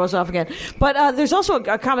car alarm goes off again. But there's also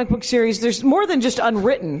a comic book series. There's more than just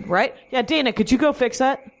Unwritten, right? Yeah, Dana, could you go fix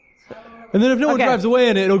that? And then if no one drives away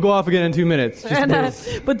in it, it'll go off again in 2 minutes.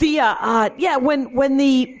 But the when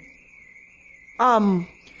the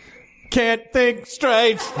can't think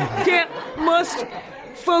straight. Must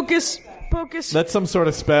focus. That's some sort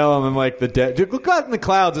of spell, and then like the dead. Look out in the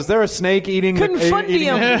clouds. Is there a snake eating?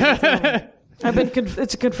 Confundium.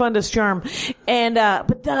 It's a Confundus charm. And,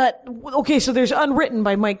 okay, so there's Unwritten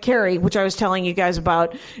by Mike Carey, which I was telling you guys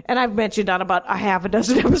about, and I've mentioned on about a half a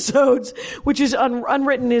dozen episodes, which is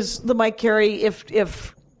Unwritten is the Mike Carey, if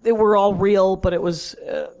it were all real, but it was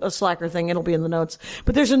a slacker thing, it'll be in the notes.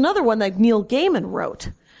 But there's another one that Neil Gaiman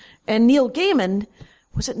wrote. And Neil Gaiman,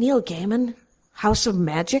 was it Neil Gaiman? House of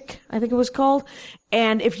Magic, I think it was called.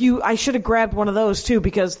 And I should have grabbed one of those too,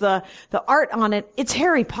 because the art on it, it's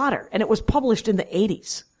Harry Potter, and it was published in the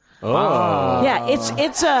 80s. Oh. Yeah,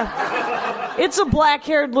 it's a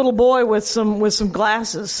black-haired little boy with some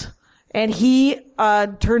glasses, and he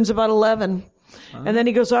turns about 11, and then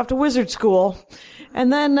he goes off to wizard school. And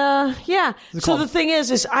then, so the thing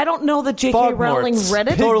is I don't know that J.K. Rowling read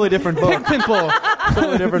it. Totally different book. Pimple.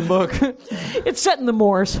 Totally different book. It's set in the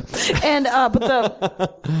moors. And,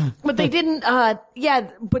 but they didn't,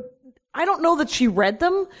 but I don't know that she read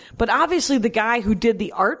them, but obviously the guy who did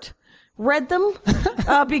the art read them,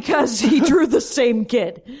 because he drew the same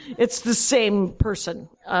kid. It's the same person,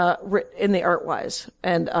 in the art-wise.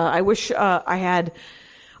 And, I wish, I had...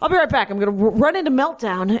 I'll be right back. I'm going to run into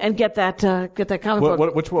Meltdown and get that comic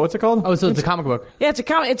book. What's it called? Oh, so it's a comic book. Yeah,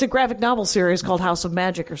 it's a graphic novel series called House of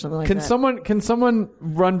Magic or something like that. Can someone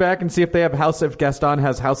run back and see if they have if Gaston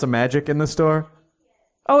has House of Magic in the store?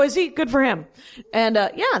 Oh, is he? Good for him. And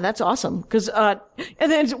that's awesome. Because and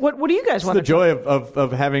then what do you guys want? The joy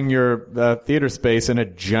of having your theater space in a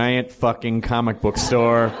giant fucking comic book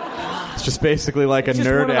store. It's just basically like a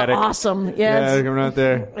nerd attic. Awesome. Yeah, coming out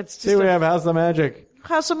there. See, we have House of Magic.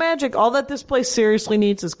 House of Magic. All that this place seriously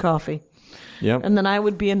needs is coffee. Yep. And then I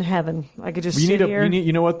would be in heaven. I could just sit here.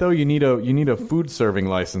 You know what though? You need a food serving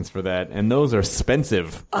license for that, and those are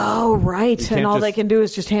expensive. Oh, right. And all they can do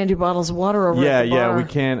is just hand you bottles of water over at the bar.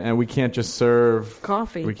 Yeah, we can't just serve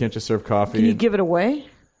coffee. We can't just serve coffee. Can you give it away?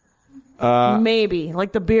 Maybe.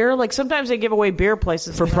 Like the beer? Like sometimes they give away beer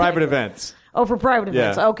places. For private events. Oh, for private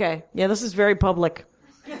events. Yeah. Okay. Yeah, this is very public.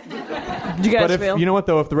 Do you guys feel? You know what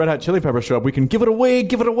though? If the Red Hot Chili Peppers show up, we can give it away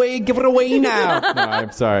now. No,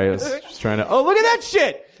 I'm sorry. I was just trying to. Oh, look at that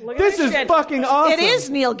shit! This is fucking awesome. It is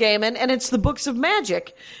Neil Gaiman, and it's the Books of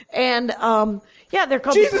Magic, and they're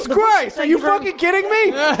called. Jesus Christ! Are you fucking kidding me?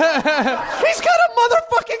 He's got a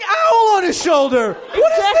motherfucking owl on his shoulder.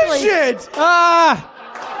 What is this shit?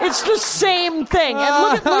 It's the same thing. And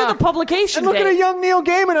look at the publication and look date. at a young Neil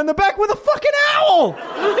Gaiman on the back with a fucking owl.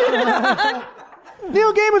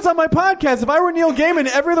 Neil Gaiman's on my podcast. If I were Neil Gaiman,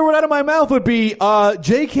 every other word out of my mouth would be,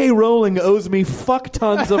 J.K. Rowling owes me fuck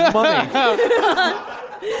tons of money.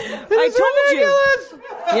 I told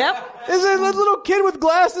you. Yep. There's a little kid with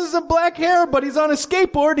glasses and black hair, but he's on a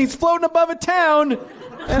skateboard and he's floating above a town,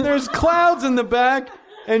 and there's clouds in the back,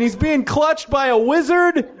 and he's being clutched by a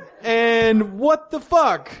wizard, and what the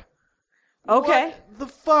fuck? Okay. What the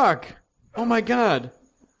fuck? Oh my god.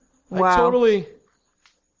 Wow. I totally...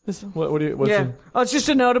 It's just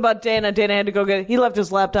a note about Dana. Dana had to go get. He left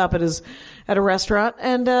his laptop at a restaurant,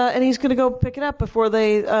 and he's going to go pick it up before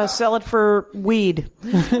they sell it for weed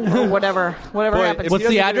or whatever happens. What's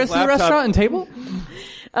the address of the restaurant and table?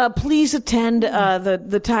 Please attend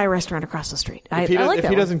the Thai restaurant across the street. If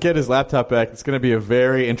he doesn't get his laptop back, it's going to be a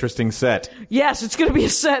very interesting set. Yes, it's going to be a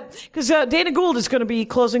set because Dana Gould is going to be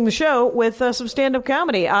closing the show with some stand-up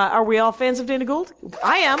comedy. Are we all fans of Dana Gould?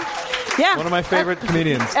 I am. Yeah, one of my favorite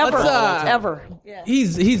comedians ever. Yeah.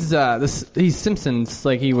 He's Simpsons.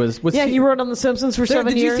 Like he was. He wrote on The Simpsons for 7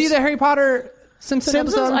 years. Did you see the Harry Potter Simpsons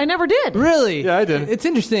episode? I never did. Really? Yeah, I did. It's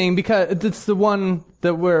interesting because it's the one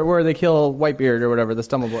that where they kill Whitebeard or whatever, the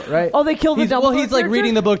Stumbledore, right? Oh, they kill the Dumbledore. Well, he's like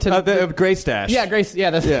reading the book to Grey Stash. Yeah, Grace. Yeah,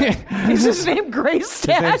 that's Is his name Grey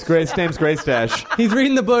Stash? His name's Grey Stash. He's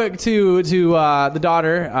reading the book to the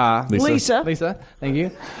daughter Lisa. Thank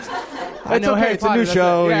you. I know Harry Potter. It's a new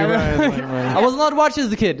show. I wasn't allowed to watch it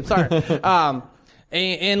as a kid. Sorry.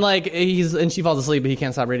 And she falls asleep, but he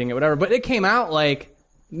can't stop reading it, whatever. But it came out like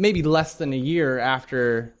maybe less than a year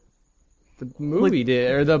after the movie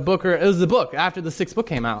did, or the book, or it was the book after the 6th book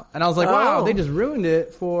came out. And I was like, wow, they just ruined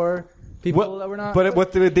it for people that were not.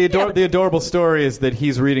 But the adorable story is that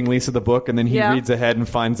he's reading Lisa the book, and then he reads ahead and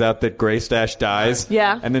finds out that Grey Stash dies.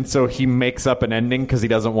 Yeah. And then so he makes up an ending because he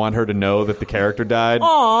doesn't want her to know that the character died.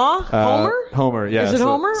 Aw, Homer? Homer, yeah. Is it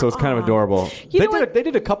Homer? So it's kind of adorable. They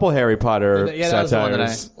did a couple Harry Potter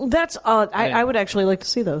satires. That's I would actually like to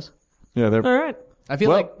see those. Yeah, they're all right. I feel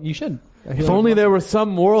like you should. If only there was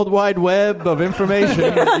some world wide web of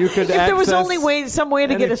information that you could access. If there was only some way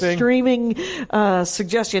to get a streaming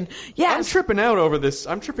suggestion. Yeah, I'm tripping out over this.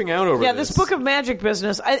 Yeah, this Book of Magic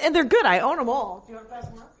business, and they're good. I own them all. Do you want to pass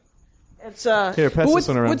them around? It's Here, pass this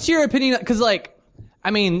one around. What's your opinion? Because you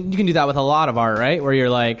can do that with a lot of art, right? Where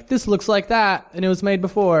you're like, this looks like that, and it was made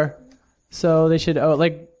before, so they should.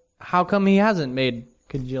 How come he hasn't made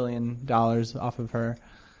 $1 dollars off of her?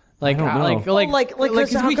 Like, how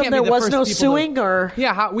come there was no suing, or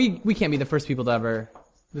we can't be the first people to ever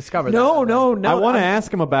discover that. No. I want to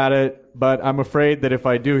ask him about it, but I'm afraid that if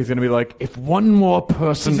I do, he's going to be like, if one more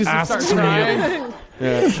person asks me,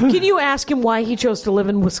 Can you ask him why he chose to live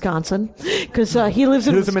in Wisconsin? Because he lives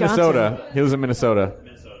in Wisconsin. He lives in Minnesota.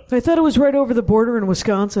 I thought it was right over the border in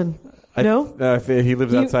Wisconsin. No? He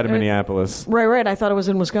lives outside of Minneapolis. Right. I thought it was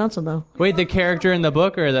in Wisconsin, though. Wait, the character in the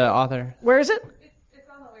book or the author? Where is it?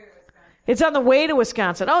 It's on the way to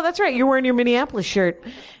Wisconsin. Oh, that's right. You're wearing your Minneapolis shirt.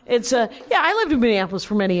 It's I lived in Minneapolis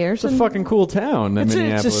for many years. It's a fucking cool town,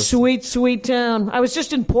 Minneapolis. It's a sweet, sweet town. I was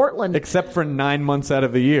just in Portland. Except for 9 months out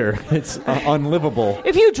of the year. It's unlivable.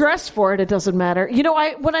 If you dress for it, it doesn't matter. You know,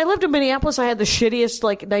 when I lived in Minneapolis, I had the shittiest,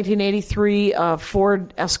 1983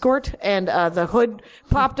 Ford Escort, and the hood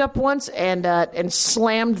popped up once and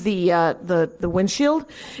slammed the windshield,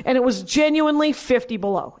 and it was genuinely 50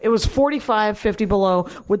 below. It was 45, 50 below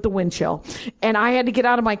with the wind chill. And I had to get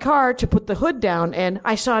out of my car to put the hood down, and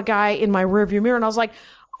I saw a guy in my rearview mirror, and I was like,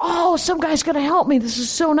 oh, some guy's going to help me. This is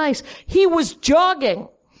so nice. He was jogging.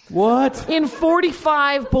 What? In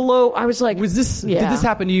 45 below. I was like, did this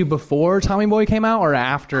happen to you before Tommy Boy came out or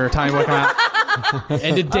after Tommy Boy came out?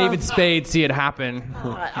 And did David Spade see it happen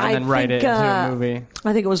and then write it into a movie?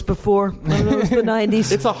 I think it was before. It was the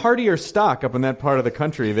 90s. It's a hardier stock up in that part of the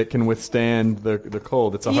country that can withstand the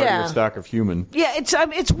cold. It's a hardier stock of human. Yeah,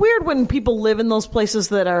 it's weird when people live in those places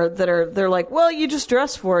they're like, well, you just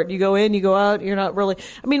dress for it. You go in, you go out. You're not really.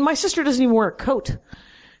 I mean, my sister doesn't even wear a coat.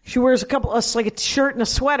 She wears like a shirt and a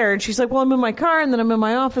sweater, and she's like, "Well, I'm in my car, and then I'm in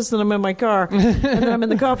my office, then I'm in my car, and then I'm in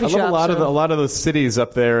the coffee shop." A lot of those cities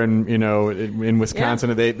up there, and in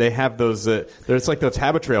Wisconsin, they have those. There's like those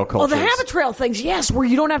habit trail cultures. Oh, the habit trail things, yes, where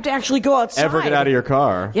you don't have to actually go outside. Ever get out of your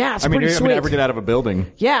car? Yeah, it's pretty sweet. Ever get out of a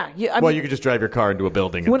building? Yeah. You could just drive your car into a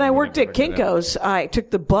building. When I worked at Kinko's, I took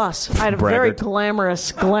the bus. I had a very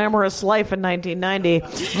glamorous life in 1990.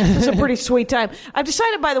 It was a pretty sweet time. I've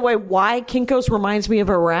decided, by the way, why Kinko's reminds me of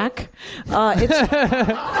Iraq. No,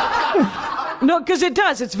 because it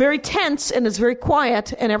does. It's very tense and it's very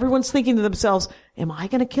quiet, and everyone's thinking to themselves, am I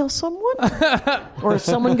going to kill someone? Or is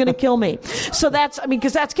someone going to kill me? So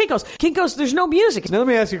because that's Kinko's. Kinko's, there's no music. Now let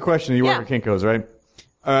me ask you a question. You work at Kinko's, right?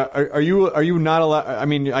 Are you not allowed? I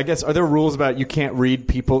mean, I guess, are there rules about you can't read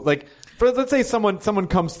people? Like, let's say someone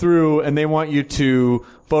comes through and they want you to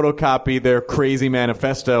photocopy their crazy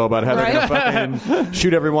manifesto about how they're going to fucking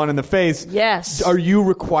shoot everyone in the face. Yes. Are you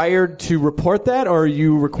required to report that, or are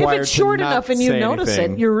you required to If it's short not enough and you say notice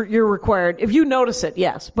anything? it, you're required. If you notice it,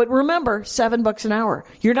 yes. But remember, $7 an hour.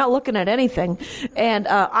 You're not looking at anything. And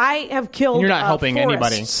I have killed You're not helping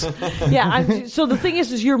forests. Yeah. So the thing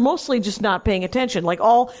is you're mostly just not paying attention. Like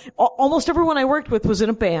almost everyone I worked with was in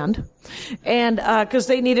a band, and because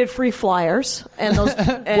they needed free flyers and those.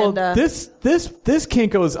 And, this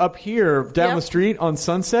Kinko's up here down the street on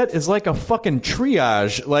Sunset is like a fucking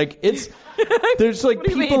triage. Like there's like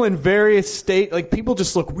people in various state. Like people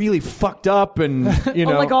just look really fucked up, and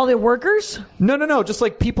like all the workers. No, just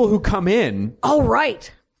like people who come in. Oh,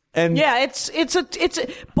 right. And yeah, it's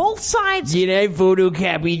both sides. Did I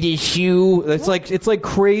photocopy the shoe? It's like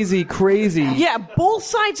crazy. Yeah, both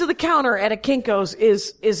sides of the counter at a Kinko's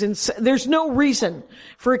is insane. There's no reason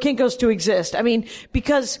for a Kinko's to exist. I mean,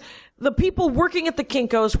 because the people working at the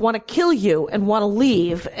Kinko's want to kill you and want to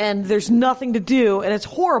leave, and there's nothing to do, and it's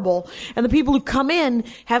horrible. And the people who come in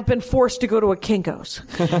have been forced to go to a Kinko's.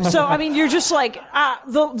 So, I mean, you're just like,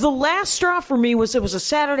 the last straw for me was it was a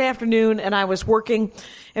Saturday afternoon, and I was working.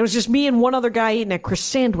 It was just me and one other guy eating a Chris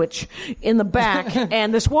sandwich in the back.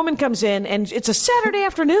 And this woman comes in, and it's a Saturday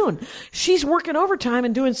afternoon. She's working overtime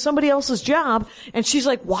and doing somebody else's job. And she's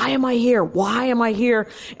like, why am I here? Why am I here?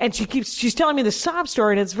 And she's telling me the sob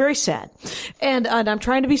story, and it's very sad. And I'm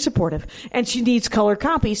trying to be supportive. And she needs color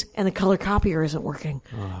copies, and the color copier isn't working.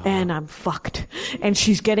 And I'm fucked. And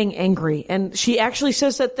she's getting angry. And she actually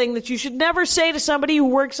says that thing that you should never say to somebody who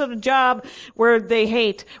works at a job where they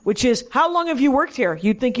hate, which is, how long have you worked here?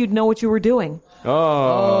 You'd think you'd know what you were doing.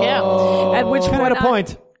 Oh. Yeah. At which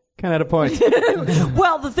point, kind of a point.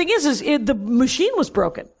 Well, the thing is the machine was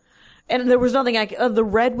broken. And there was nothing the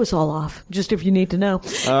red was all off, just if you need to know.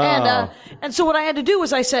 Oh. And so what I had to do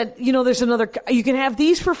was I said, there's you can have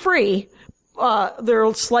these for free.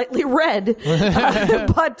 They're slightly red,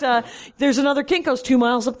 but there's another Kinko's 2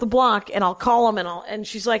 miles up the block, and I'll call them, and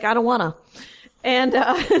she's like, I don't wanna. And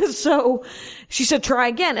so she said, try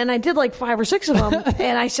again. And I did like 5 or 6 of them.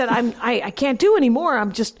 And I said, I can't do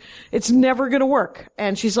anymore. It's never going to work.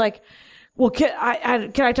 And she's like, well, can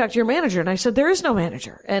I talk to your manager? And I said, there is no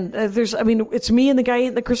manager. And it's me and the guy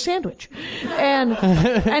eating the Chris sandwich.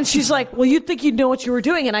 And she's like, well, you'd think you'd know what you were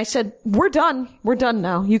doing. And I said, we're done. We're done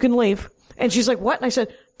now. You can leave. And she's like, what? And I said,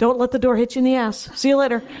 don't let the door hit you in the ass. See you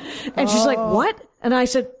later. And she's like, what? And I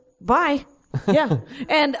said, bye. Yeah.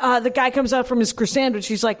 And the guy comes out from his croissant and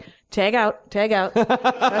she's like, tag out.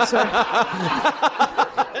 That's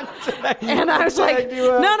and I was like,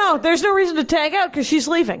 no, there's no reason to tag out because she's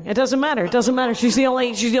leaving. It doesn't matter. She's the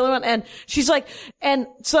only one. And she's like, and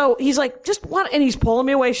so he's like, just what? And he's pulling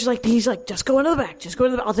me away. He's like, just go into the back.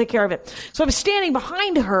 I'll take care of it. So I'm standing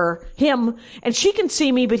behind him, and she can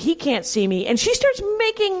see me, but he can't see me. And she starts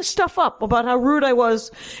making stuff up about how rude I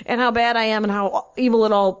was and how bad I am and how evil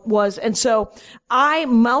it all was. And so I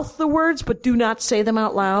mouth the words, but do not say them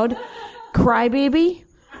out loud. Crybaby.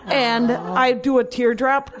 And I do a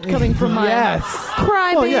teardrop coming from my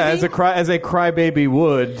crybaby. Well, yeah, as a crybaby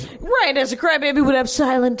would. Right, as a crybaby would have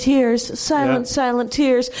silent tears. Silent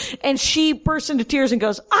tears. And she bursts into tears and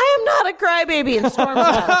goes, I am not a crybaby, and storms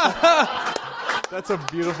out. That's a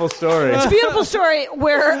beautiful story. It's a beautiful story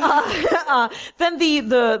where then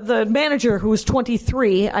the manager, who was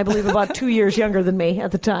 23, I believe about 2 years younger than me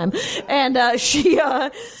at the time, and she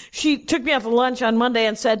took me out for lunch on Monday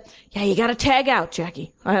and said, yeah, you got to tag out,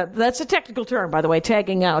 Jackie. That's a technical term, by the way,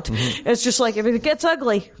 tagging out. Mm-hmm. It's just like if it gets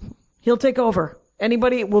ugly, he'll take over.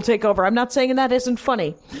 Anybody will take over. I'm not saying that isn't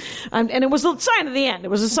funny. And it was a sign of the end.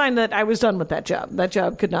 It was a sign that I was done with that job. That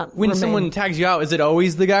job could not When remain. someone tags you out, is it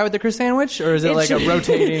always the guy with the croissant sandwich? Or is it like a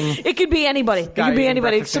rotating... It could be anybody. It could be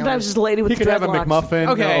anybody. Sometimes it's a lady with he could have a dreadlocks. McMuffin.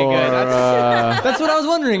 Okay, or, good. That's what I was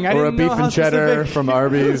wondering. Or a beef and cheddar from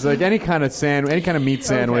Arby's. Like any kind of any kind of meat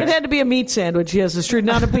sandwich. It had to be a meat sandwich, yes, it's true.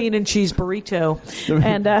 Not a bean and cheese burrito.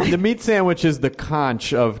 And the meat sandwich is the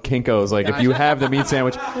conch of Kinko's. Like if you have the meat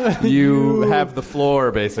sandwich, you have the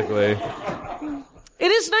floor, basically.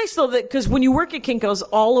 It is nice, though, that because when you work at Kinko's,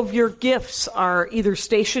 all of your gifts are either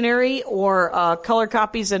stationary or color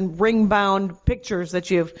copies and ring-bound pictures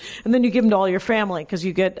that you've, and then you give them to all your family because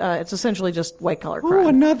you get, it's essentially just white-collar crime. Oh,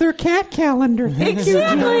 another cat calendar.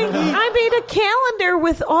 Exactly. I made a calendar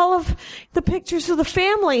with all of the pictures of the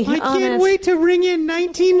family I on can't it. wait to ring in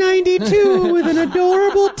 1992 with an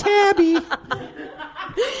adorable tabby.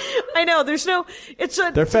 I know. There's no. It's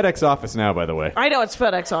a. They're FedEx office now, by the way. I know it's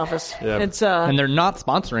FedEx office. Yeah. It's And they're not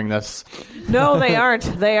sponsoring this. No, they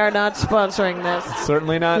aren't. They are not sponsoring this.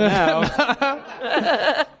 Certainly not now.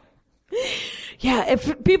 Yeah,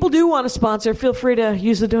 if people do want to sponsor, feel free to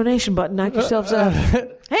use the donation button. Knock yourselves out.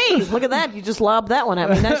 Hey, look at that! You just lobbed that one at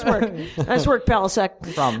me. Nice work. Nice work,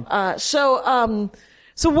 Palascak.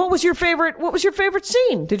 So what was your favorite? What was your favorite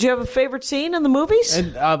scene? Did you have a favorite scene in the movies?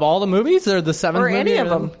 And of all the movies, or the seventh or movie? any of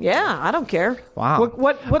them? Yeah, I don't care. Wow.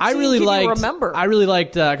 What I scene really can liked, you remember? I really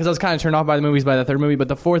liked because I was kind of turned off by the movies by the third movie, but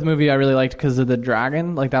the fourth movie I really liked because of the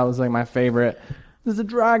dragon. Like that was like my favorite. There's a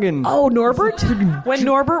dragon. Oh, Norbert? When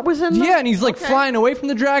Norbert was in the... Yeah, and he's like flying away from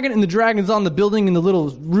the dragon, and the dragon's on the building, and the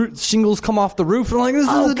little shingles come off the roof. And I'm like, this is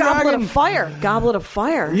a Goblet dragon. of Fire. Goblet of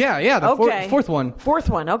Fire. Yeah, the Okay. fourth one.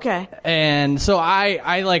 Fourth one, okay. And so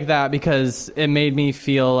I like that because it made me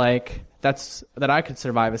feel like that I could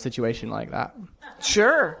survive a situation like that.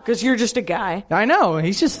 Sure, because you're just a guy. I know.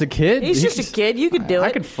 He's just a kid. He's just a kid. You could do it.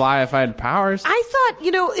 I could fly if I had powers. I thought,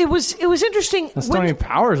 it was interesting. I don't need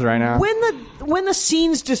powers right now. When the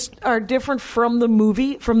scenes just are different from the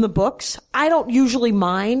movie, from the books, I don't usually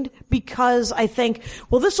mind because I think,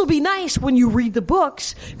 well, this will be nice when you read the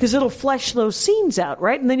books because it'll flesh those scenes out,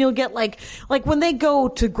 right? And then you'll get like when they go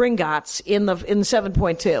to Gringotts in the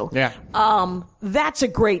 7.2. Yeah. That's a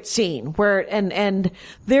great scene where and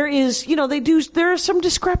there is, there are some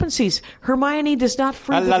discrepancies. Hermione does not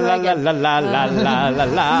free the dragon.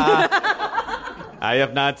 I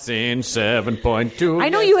have not seen 7.2. I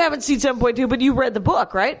know you haven't seen 7.2, but you read the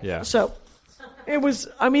book, right? Yeah. So it was.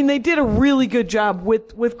 I mean, they did a really good job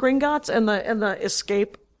with Gringotts and the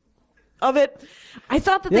escape of it. I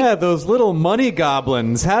thought that those little money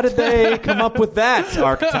goblins. How did they come up with that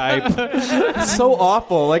archetype? So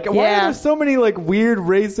awful. Like, why are there so many like weird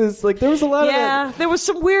races? Like, there was a lot of that. Yeah, there was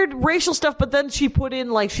some weird racial stuff, but then she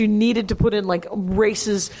needed to put in like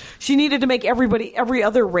races. She needed to make every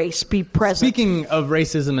other race be present. Speaking of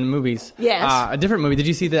racism in movies, yes, a different movie. Did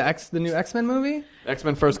you see the new X-Men movie?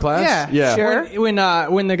 X-Men First Class? Yeah. Sure.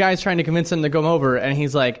 When the guy's trying to convince him to come over, and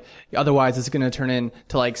he's like, otherwise it's going to turn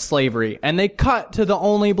into like slavery, and they cut to the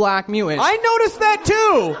only black mutant. I noticed that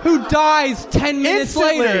too. Who dies 10 minutes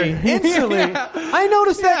later. Instantly. Yeah. I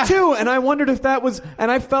noticed that too, and I wondered if that was,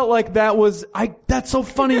 and I felt like that's so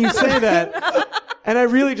funny you say that. And I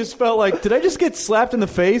really just felt like, did I just get slapped in the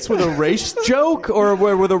face with a race joke, or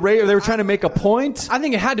they were trying to make a point? I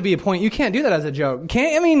think it had to be a point. You can't do that as a joke.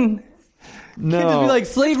 I mean, No. Can't just be like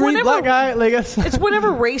slavery, whenever- black guy. Like, It's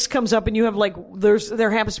whenever race comes up and you have like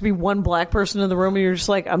there happens to be one black person in the room and you're just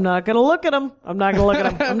like, I'm not gonna look at him. I'm not gonna look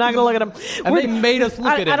at him. I'm not gonna look at him. And they made us look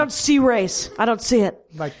at him. I don't see race. I don't see it.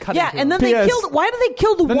 By cutting Yeah, to and him. then they P.S. killed. Why do they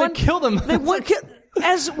kill the Then one? they killed him. They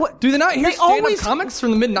as what? Do they not hear They stand-up always- comics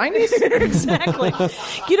from the mid-90s? Exactly.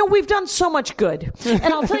 You know, we've done so much good. And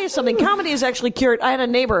I'll tell you something. Comedy is actually cured. I had a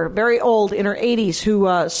neighbor, very old, in her 80s,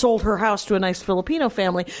 who sold her house to a nice Filipino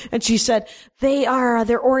family. And she said,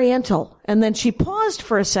 they're Oriental. And then she paused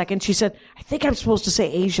for a second. She said, I think I'm supposed to say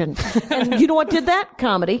Asian. And you know what did that?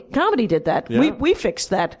 Comedy. Comedy did that. Yeah. We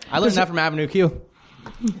fixed that. I learned that from Avenue Q.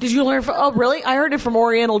 Did you learn from? Oh, really? I heard it from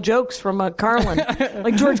Oriental Jokes from Carlin,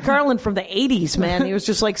 like George Carlin from the '80s. Man, he was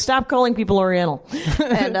just like, "Stop calling people Oriental,"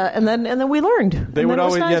 and then we learned. They would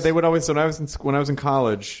always, nice. they would always. When I was in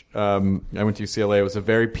college, I went to UCLA. It was a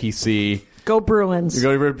very PC. Go Bruins. It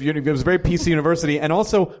was a very PC university, and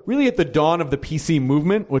also really at the dawn of the PC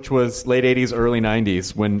movement, which was late '80s, early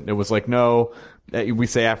 '90s, when it was like, no, we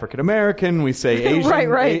say African American, we say Asian,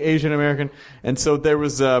 Right. Asian American, and so there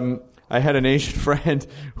was. I had an Asian friend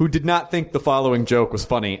who did not think the following joke was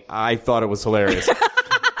funny. I thought it was hilarious.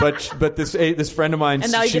 But this friend of mine,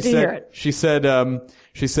 And now you get to hear it. She said,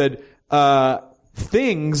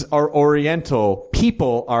 things are Oriental,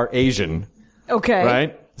 people are Asian. Okay.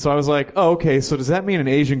 Right? So I was like, oh, okay, so does that mean an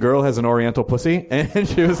Asian girl has an Oriental pussy? And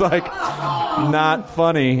she was like, not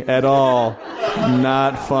funny at all.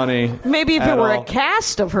 Not funny. Maybe if at it were all. a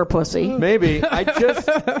cast of her pussy. Maybe. I just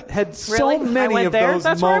had so Really? I many went of there. those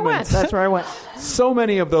That's moments. That's where I went. So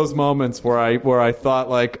many of those moments where I thought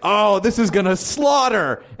like, oh, this is gonna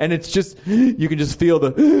slaughter, and it's just you can just feel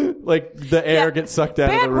the air get sucked out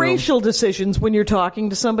of Bad the room. racial decisions when you're talking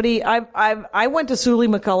to somebody. I went to Sully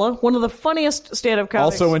McCullough, one of the funniest stand-up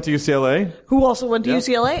comics. Also went to UCLA. Who also went to Yeah.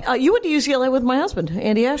 UCLA. You went to UCLA with my husband,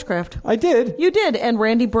 Andy Ashcraft. I did. You did, and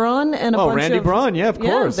Randy Braun and a bunch Randy of... Braun, yeah, of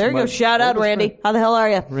course. There you go. My Shout out, oldest Randy. friend. How the hell are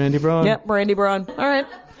you? Randy Braun. Yep, Randy Braun. All right.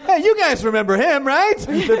 Hey, you guys remember him, right?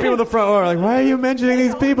 The people in the front row are like, why are you mentioning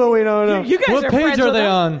these people we don't know? You guys What are page friends are with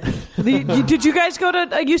they them. on? Did you guys go to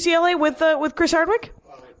UCLA with Chris Hardwick?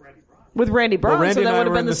 With Randy Braun. Well, Randy so that and I would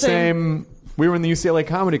have were been in the the same. We were in the UCLA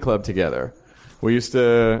Comedy Club together. We used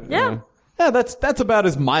to. Yeah. Yeah, that's about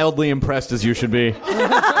as mildly impressed as you should be.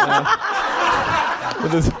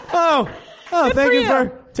 With this, thank for you you.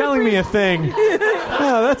 for telling me a thing.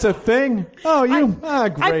 Oh, that's a thing. Oh,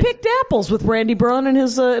 great. I picked apples with Randy Braun and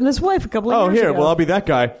his wife a couple of Oh, years here. ago. Well, I'll be that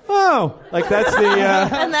guy. Oh, like that's the.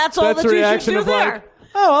 And that's all that the you should reaction do of there. like.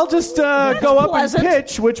 Oh, I'll just go up pleasant. and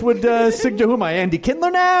pitch, which would signal who am I, Andy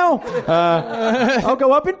Kindler now? I'll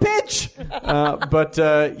go up and pitch.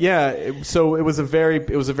 So it was a very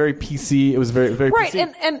PC. It was very Right,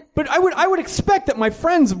 PC. and But I would expect that my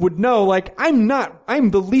friends would know, like, I'm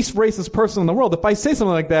the least racist person in the world. If I say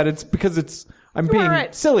something like that, it's because I'm being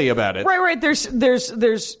Right. silly about it. right.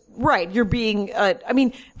 There's right. You're being. I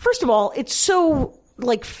mean, first of all, it's so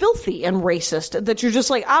like filthy and racist that you're just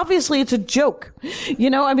like, obviously it's a joke. You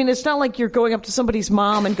know, I mean, it's not like you're going up to somebody's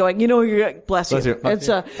mom and going, you're bless you. Bless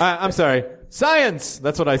you. It's I'm sorry. Science.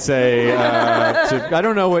 That's what I say. I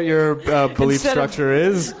don't know what your belief Instead of- structure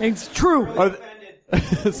is. it's true.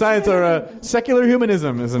 Science or secular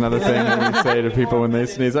humanism is another thing that we say to people when they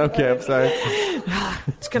sneeze. Okay, I'm sorry.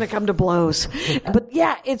 It's going to come to blows. But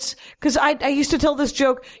yeah, it's because I used to tell this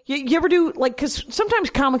joke. You ever do, like, because sometimes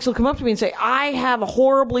comics will come up to me and say, I have a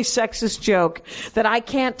horribly sexist joke that I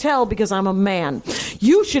can't tell because I'm a man.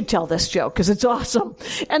 You should tell this joke because it's awesome.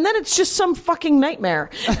 And then it's just some fucking nightmare.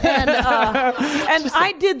 And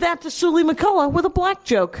I did that to Sully McCullough with a black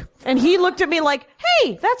joke. And he looked at me like,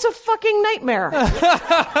 hey, that's a fucking nightmare.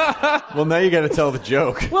 Well, now you got to tell the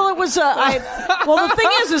joke. Well, it was. Well, the thing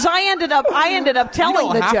is I ended up telling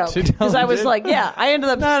don't the have joke to tell because I the was joke. like, yeah, I ended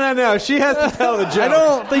up. No. She has to tell the joke. I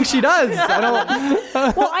don't think she does. I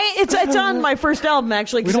don't. Well, it's on my first album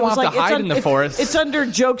actually. 'cause We don't it was have to like, hide in the forest. It's under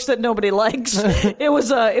jokes that nobody likes. It was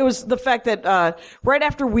the fact that right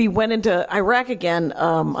after we went into Iraq again,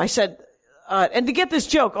 I said. And to get this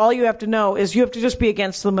joke, all you have to know is you have to just be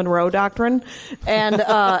against the Monroe Doctrine, and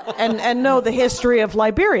know the history of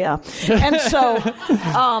Liberia. And so,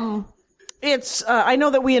 it's I know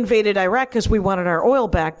that we invaded Iraq because we wanted our oil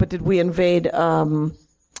back, but did we invade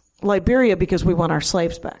Liberia because we want our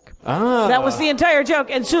slaves back? That was the entire joke.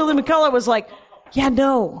 And Sully McCullough was like, yeah,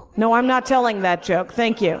 no, I'm not telling that joke.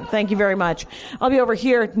 Thank you very much. I'll be over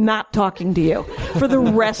here not talking to you for the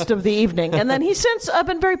rest of the evening. And then he's since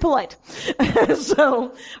been very polite.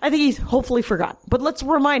 So I think he's hopefully forgot. But let's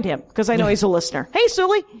remind him because I know he's a listener. Hey,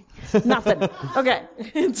 Sully. Nothing. Okay.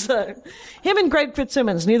 It's him and Greg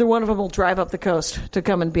Fitzsimmons. Neither one of them will drive up the coast to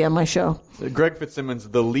come and be on my show. Greg Fitzsimmons,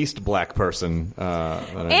 the least black person.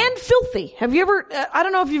 And filthy. Have you ever, I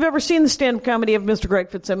don't know if you've ever seen the stand-up comedy of Mr. Greg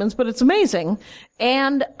Fitzsimmons, but it's amazing.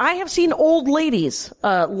 And I have seen old ladies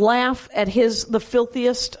laugh at the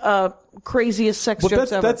filthiest, craziest sex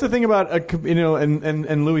jokes ever. That's the thing about,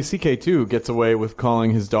 and Louis C.K. too gets away with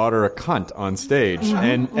calling his daughter a cunt on stage.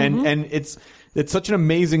 And it's such an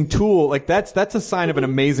amazing tool. Like that's a sign of an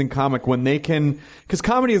amazing comic when they can, because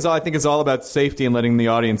comedy is all about safety and letting the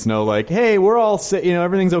audience know, like, hey, we're all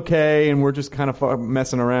everything's okay and we're just kind of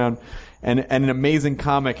messing around. And an amazing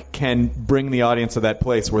comic can bring the audience to that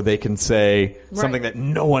place where they can say something that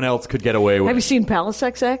no one else could get away with. Have you seen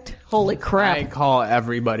Palascak's act? Holy crap. I call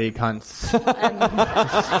everybody cunts.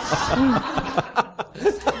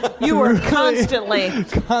 You are constantly.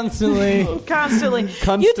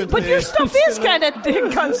 But your stuff is kind of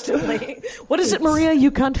constantly. What is it, Maria?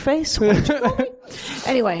 You cunt face? What did you call me?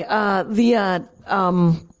 Anyway,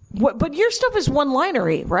 but your stuff is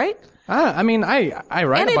one-linery, right? I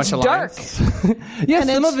write a bunch of lines. Yeah,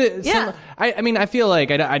 some of it. Yeah. I feel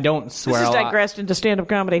like I don't swear a lot. This is digressed into stand-up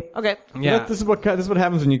comedy. Okay. Yeah. This is what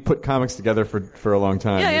happens when you put comics together for a long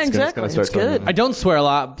time. Yeah, exactly. It's good. I don't swear a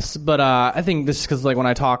lot, but I think this is because when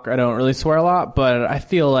I talk, I don't really swear a lot. But I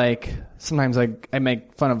feel like sometimes I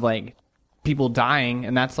make fun of people dying,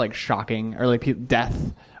 and that's shocking, or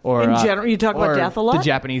death. Or, in general, you talk about death a lot? The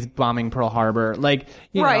Japanese bombing Pearl Harbor. Too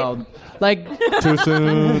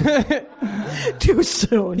soon. Too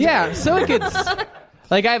soon. Yeah, so it gets...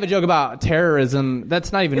 I have a joke about terrorism.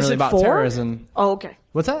 That's not even really about terrorism. Oh, okay.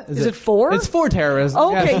 What's that? Is it for? It's for terrorism.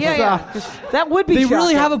 Oh, okay, yeah. That would be They shocking.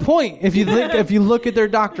 really have a point if you look at their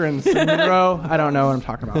doctrines in a row. I don't know what I'm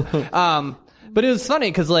talking about. But it was funny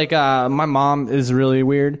because my mom is really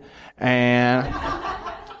weird,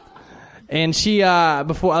 and she,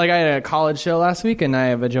 before, I had a college show last week, and I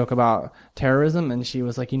have a joke about terrorism, and she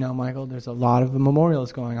was like, Michael, there's a lot of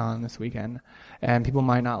memorials going on this weekend, and people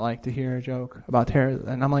might not like to hear a joke about terrorism.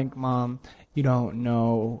 And I'm like, Mom, you don't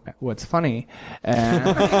know what's funny. And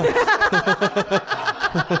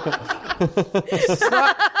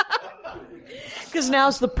because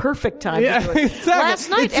now's the perfect time to do it. Exactly. Last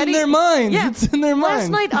night, it's in their minds. Yeah, it's in their minds. Last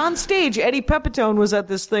night on stage, Eddie Pepitone was at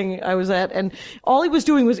this thing I was at, and all he was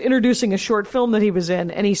doing was introducing a short film that he was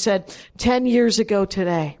in, and he said, 10 years ago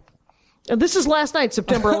today. And this is last night,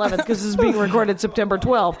 September 11th, because this is being recorded September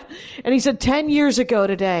 12th. And he said, 10 years ago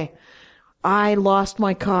today, I lost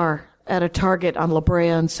my car at a Target on La Brea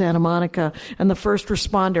in Santa Monica, and the first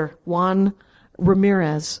responder, Juan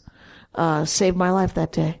Ramirez, saved my life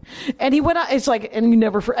that day. And he went on,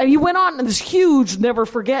 and he went on this huge never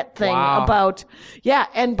forget thing about,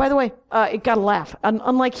 and by the way, it got a laugh.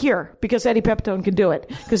 Unlike here, because Eddie Pepitone can do it,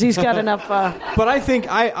 because he's got enough, But I think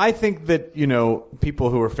that, people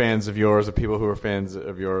who are fans of yours or people who are fans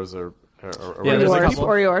of yours or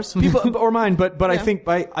yours. People, or mine, but yeah.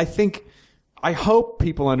 I hope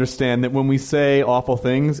people understand that when we say awful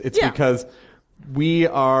things, it's because we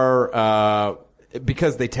are,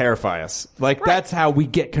 because they terrify us. That's how we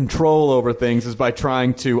get control over things, is by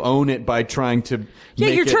trying to own it, by trying to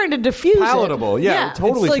make you're trying to diffuse palatable. it. Yeah, we're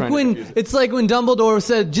totally it's like when Dumbledore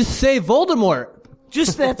said, just say Voldemort.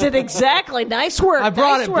 Just that's it exactly. Nice work. I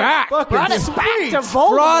brought it back. Brought it back to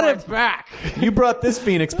Voldemort. Brought it back. You brought this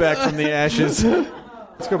phoenix back from the ashes.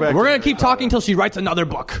 Let's go back. We're going to keep talking until she writes another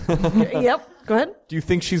book. Yep. Go ahead. Do you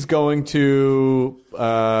think she's going to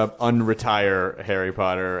unretire Harry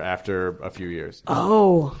Potter after a few years?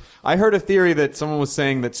 Oh. I heard a theory that someone was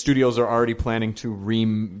saying that studios are already planning to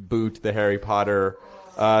reboot the Harry Potter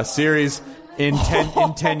series in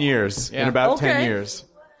 10 years. Yeah. In about 10 years.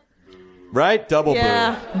 Right? Double boo.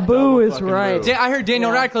 Yeah, boo is right. Boo. I heard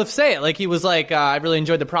Daniel Radcliffe say it. He was like, I really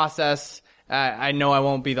enjoyed the process. I know I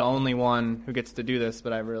won't be the only one who gets to do this,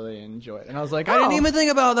 but I really enjoy it. And I was like, I didn't even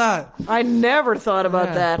think about that. I never thought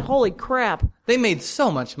about that. Holy crap. They made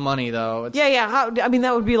so much money, though.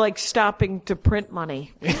 That would be like stopping to print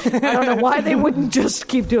money. I don't know why they wouldn't just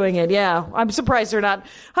keep doing it. Yeah, I'm surprised they're not.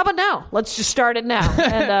 How about now? Let's just start it now.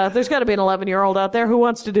 And there's got to be an 11-year-old out there who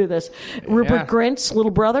wants to do this. Rupert Grint's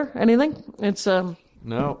little brother, anything? It's No.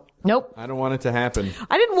 Nope. I don't want it to happen.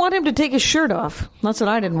 I didn't want him to take his shirt off. That's what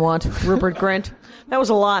I didn't want, Rupert Grint. That was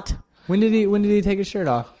a lot. When did he take his shirt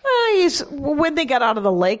off? When they got out of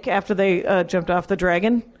the lake after they jumped off the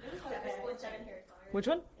dragon. Which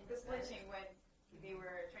one? The splinching, when they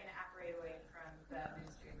were trying to operate away from the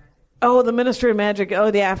Ministry of Magic. Oh, the Ministry of Magic.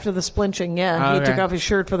 Oh, after the splinching, yeah. Okay. He took off his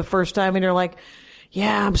shirt for the first time, and you're like,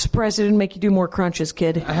 Yeah, I'm surprised they didn't make you do more crunches,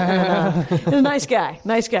 kid. He's a nice guy.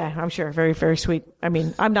 I'm sure. Very, very sweet. I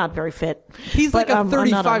mean, I'm not very fit. He's like a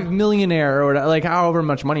 35 millionaire or like however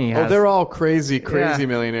much money he has. Oh, they're all crazy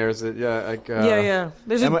millionaires. Yeah.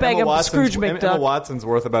 There's a bag of Scrooge McDuck. Emma Watson's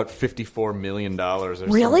worth about $54 million.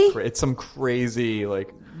 Really? It's some crazy, like...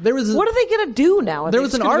 What are they going to do now? There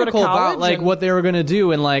was an article about like what they were going to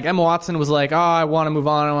do, and like Emma Watson was like, "Oh, I want to move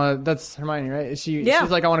on. That's Hermione, right? She's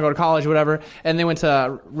like, I want to go to college, whatever." And they went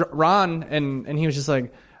to Ron, and he was just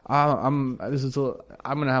like, I'm going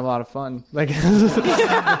to have a lot of fun. Like, this is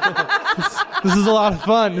a lot of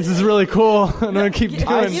fun. This is really cool. I'm going to keep doing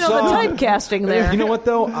it. The typecasting there. You know what,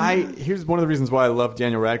 though? Here's one of the reasons why I love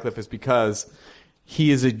Daniel Radcliffe is because he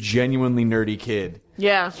is a genuinely nerdy kid.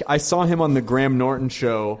 Yeah. I saw him on the Graham Norton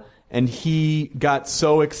show, and he got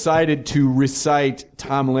so excited to recite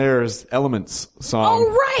Tom Lehrer's Elements song. Oh,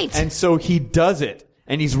 right. And so he does it.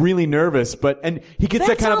 And he's really nervous, and he gets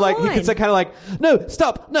that kind of like, no,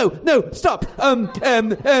 stop, stop.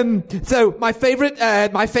 So my favorite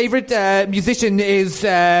musician is, he's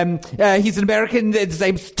an American, his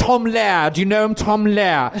name's Tom Lehrer. Do you know him, Tom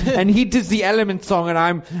Lehrer? And he does the Element song, and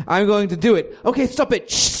I'm going to do it. Okay, stop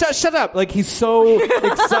it. Shut up. Like, he's so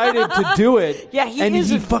excited to do it. Yeah,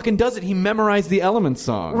 he fucking does it. He memorized the Element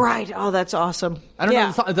song. Right. Oh, that's awesome. I don't know.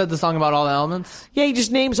 Is that the song about all the elements? Yeah, he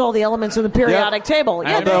just names all the elements in the periodic table.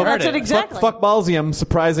 Yeah, that's it exactly. Fuck Ballsium,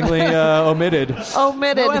 surprisingly omitted.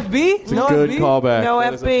 Omitted. No FB? It's a good callback. No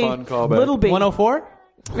that FB. Is a fun callback. Little B. 104?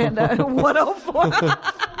 And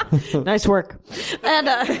 104. Nice work.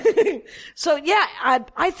 And so, yeah,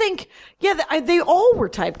 I think, they all were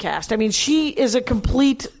typecast. I mean, she is a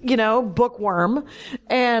complete, bookworm,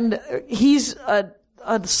 and he's a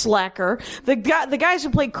slacker. The guys who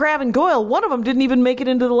played Crabbe and Goyle, one of them didn't even make it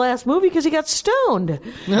into the last movie because he got stoned.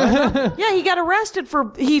 Yeah, he got arrested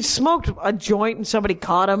he smoked a joint and somebody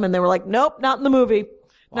caught him, and they were like, nope, not in the movie.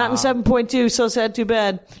 Not in 7.2, so sad, too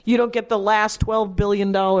bad. You don't get the last $12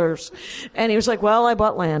 billion. And he was like, well, I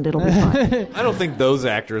bought land. It'll be fine. I don't think those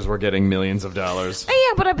actors were getting millions of dollars.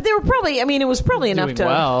 Yeah, but they were probably, it was probably enough to,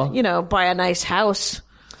 well. Buy a nice house.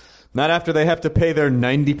 Not after they have to pay their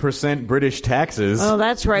 90% British taxes. Oh,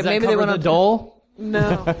 that's right. Maybe they went on the dole.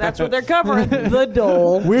 No, that's what they're covering. The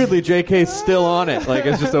dole. Weirdly, JK's still on it. Like,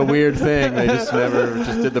 it's just a weird thing. They just never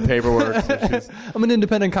did the paperwork. So she's I'm an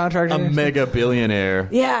independent contractor. a mega billionaire.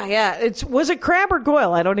 Yeah. Was it Crabbe or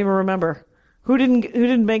Goyle? I don't even remember. Who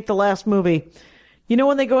didn't make the last movie? You know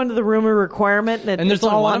when they go into the room of requirement and there's it's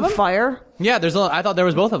all only one on of them? fire? Yeah, I thought there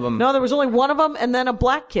was both of them. No, there was only one of them, and then a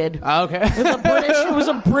black kid. Oh, okay. It was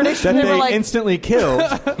a British. That and they were like, instantly killed.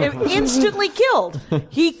 instantly killed.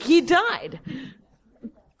 He died.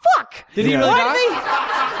 Fuck. Did he really die?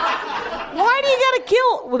 Why do you gotta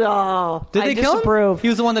kill? Oh, Did they kill him? He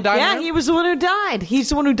was the one that died? Yeah, there? he was the one who died. He's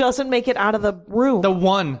the one who doesn't make it out of the room. The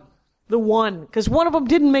one. Because one of them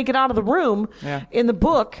didn't make it out of the room in the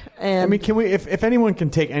book. And can we? If anyone can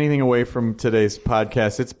take anything away from today's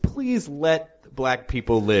podcast, it's please let black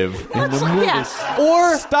people live in the movies. Yes.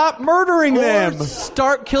 Or stop murdering them.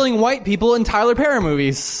 Start killing white people in Tyler Perry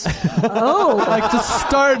movies. Oh. Like to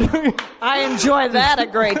start. I enjoy that a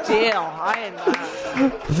great deal.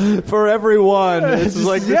 For everyone. This is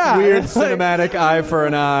like this weird cinematic eye for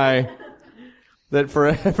an eye. That for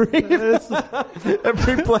every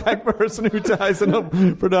black person who dies in a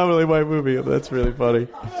predominantly white movie. That's really funny.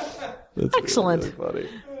 That's excellent. Really funny.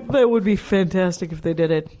 That would be fantastic if they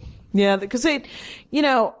did it. Yeah, because they,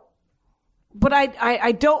 but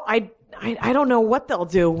I don't know what they'll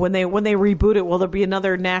do when they reboot it. Will there be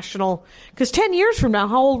another national? Because 10 years from now,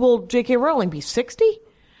 how old will J.K. Rowling be? 60?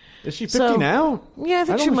 Is she 50 now? Yeah, I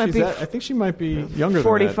think she might be. I think she might be younger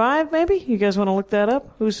 45, than that. Maybe? You guys want to look that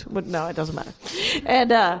up? No, it doesn't matter.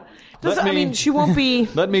 And, she won't be.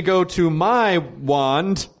 Let me go to my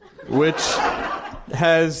wand, which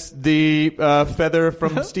has the feather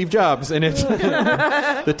from Steve Jobs in it.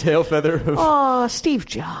 The tail feather of... Oh, Steve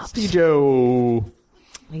Jobs. Steve Joe.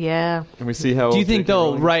 Yeah. And we see how... Do you think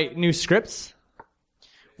they'll write new scripts?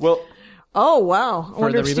 Well... Oh, wow. I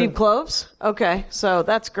wonder if reboot? Steve Kloves? Okay, so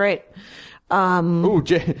that's great.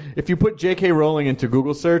 If you put J.K. Rowling into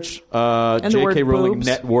Google search, J.K. Rowling boobs?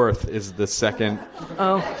 net worth is the second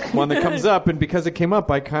one that comes up. And because it came up,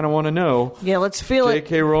 I kind of want to know. Yeah, let's feel it.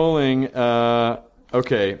 J.K. Rowling,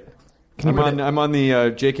 okay. I'm on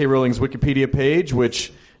the J.K. Rowling's Wikipedia page,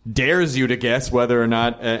 which dares you to guess whether or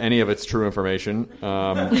not any of it's true information.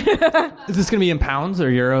 Is this going to be in pounds or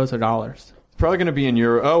euros or dollars? Probably going to be in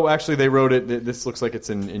euro. Oh, actually, they wrote it. This looks like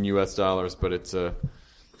it's in U.S. dollars, but it's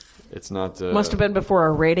not. Must have been before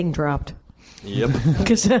our rating dropped. Yep.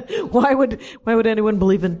 Because why would anyone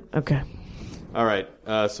believe in? Okay. All right.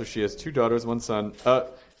 So she has 2 daughters, 1 son.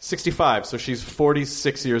 65. So she's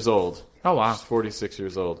 46 years old. Oh, wow. She's 46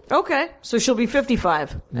 years old. Okay, so she'll be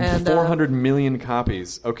 55. And 400 million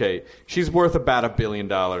copies. Okay. She's worth about $1 billion.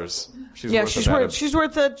 She's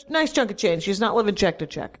worth a nice chunk of change. She's not living check to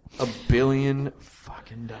check. $1 billion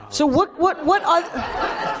fucking dollars. So what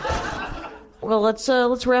Well, let's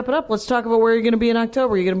wrap it up. Let's talk about where you're going to be in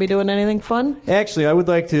October. Are you going to be doing anything fun? Actually, I would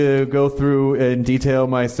like to go through in detail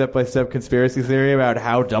my step-by-step conspiracy theory about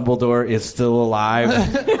how Dumbledore is still alive,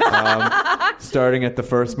 starting at the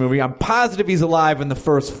first movie. I'm positive he's alive in the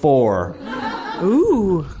first 4.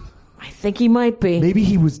 Ooh, I think he might be. Maybe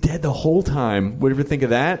he was dead the whole time. Would you ever think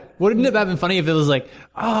of that? Wouldn't it have been funny if it was like,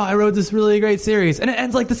 I wrote this really great series, and it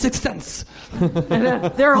ends like The Sixth Sense?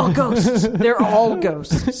 They're all ghosts. They're all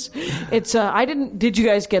ghosts. It's I didn't. Did you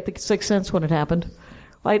guys get The Sixth Sense when it happened?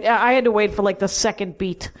 I had to wait for like the second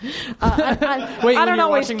beat. I don't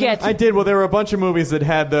always get. I did. Well, there were a bunch of movies that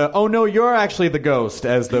had the "oh no, you're actually the ghost"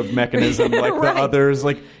 as the mechanism, like Right. the others.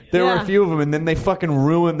 Like there were a few of them, and then they fucking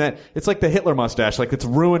ruined that. It's like the Hitler mustache. Like it's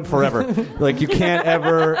ruined forever. Like you can't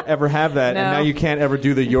ever have that, No. and now you can't ever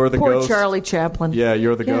do the "you're the Poor ghost." Charlie Chaplin. Yeah,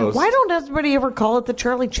 you're the ghost. Why don't everybody ever call it the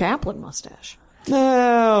Charlie Chaplin mustache?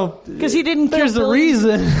 No, Because he didn't. There's kill a billions.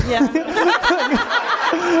 reason.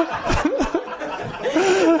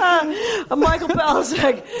 Michael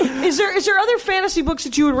Palascak, is there other fantasy books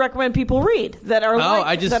that you would recommend people read that are?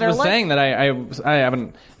 I just was saying that I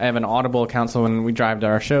have an Audible account, so when we drive to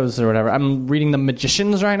our shows or whatever, I'm reading The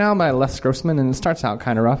Magicians right now by Les Grossman, and it starts out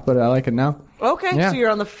kind of rough, but I like it now. Okay, Yeah. so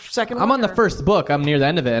you're on the second one? I'm on the or- first book. I'm near the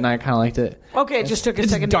end of it, and I kind of liked it. Okay, it just took a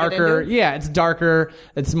It's second to get darker. into it. Yeah, it's darker.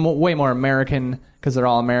 It's way more American because they're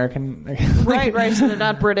all American. Right, so they're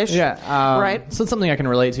not British. Yeah. Right. So it's something I can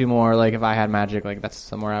relate to more. Like if I had magic, like that's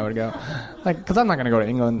somewhere I would go. Like because I'm not going to go to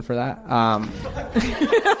England for that.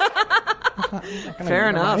 Fair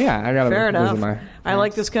enough. Yeah, I got to Fair enough. my. I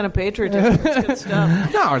like this kind of patriotism. It's good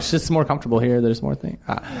stuff. No, it's just more comfortable here. There's more things.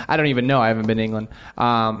 I don't even know. I haven't been to England.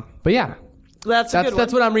 But yeah, That's a good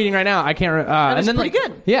that's one. what I'm reading right now. I can't. And it's then pretty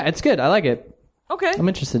good. Yeah, it's good. I like it. Okay. I'm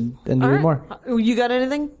interested in All doing right. more. You got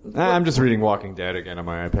anything? I'm just reading Walking Dead again on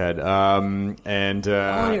my iPad. And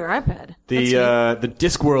On your iPad. the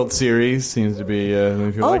Discworld series seems to be.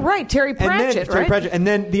 If you like. Right, Terry Pratchett, Terry right? Pratchett. And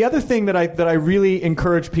then the other thing that I really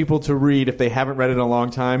encourage people to read if they haven't read it in a long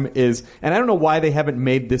time is, and I don't know why they haven't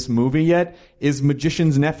made this movie yet, is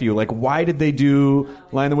Magician's Nephew. Like, why did they do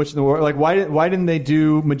Lion, the Witch, and the War? Like, why didn't they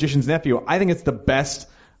do Magician's Nephew? I think it's the best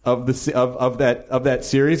of that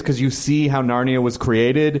series because you see how Narnia was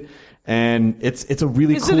created, and it's a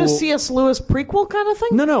really Is cool. it a C.S. Lewis prequel kind of thing?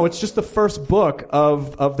 No, it's just the first book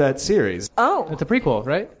of that series. Oh. It's a prequel,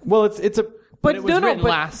 right? Well, it's a. But It was written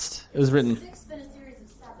last. It was written. Sixth in a series of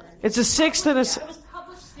 7. It's a sixth and a... It was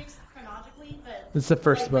published sixth chronologically, but It's the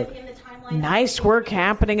first book. in the timeline. Nice work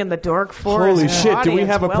happening in the Dark Forest. Holy shit! Do we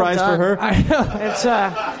Audience, have a well prize done. for her?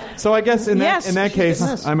 It's So I guess in Yes, that case,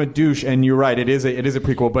 yes. I'm a douche, and you're right. It is a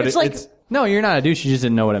prequel, but It's like- it's No, you're not a douche. You just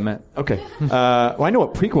didn't know what it meant. okay. Well, I know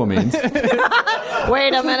what prequel means.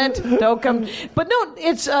 Wait a minute, don't come. But no,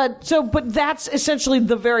 it's but that's essentially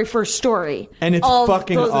the very first story, And it's of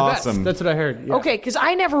fucking the- awesome. That's what I heard. Yeah. Okay, because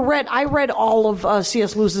I read all of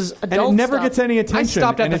C.S. Lewis's adult And it never stuff. gets any attention.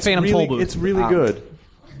 stopped at and the it's Phantom really, Tollbooth. It's really good.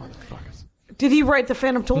 Did he write the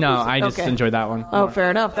Phantom Tollbooth? No, I just enjoyed that one. Oh,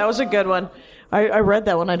 fair enough. That was a good one. I read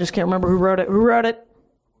that one. I just can't remember who wrote it. Who wrote it?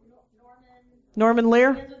 Norman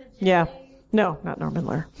Lear? Yeah. No, not Norman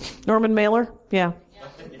Lear. Norman Mailer? Yeah.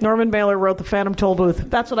 Norman Mailer wrote the Phantom Tollbooth.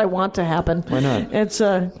 That's what I want to happen. Why not? It's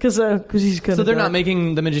because he's good. So they're not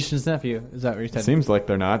making The Magician's Nephew. Is that what you said? Seems like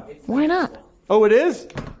they're not. Why not? Oh, it is?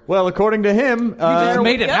 Well, according to him, There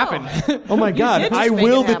made we it go. happen. oh my God, did just I make it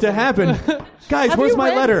willed it to happen. Guys, Have where's you my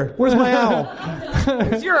read- letter? Where's my owl?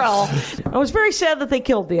 It's your owl. I was very sad that they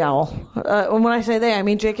killed the owl. And when I say they, I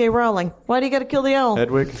mean J.K. Rowling. Why do you got to kill the owl?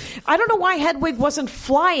 Hedwig? I don't know why Hedwig wasn't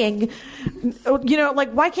flying. You know,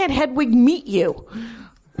 like, why can't Hedwig meet you?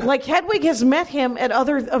 Like, Hedwig has met him at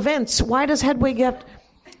other events. Why does Hedwig have...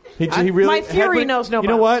 He really, my theory Hedwig, knows no You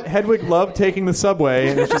know bounds. what? Hedwig loved taking the subway,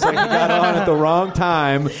 and it's just like he got on at the wrong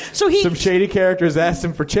time. So he- Some shady characters asked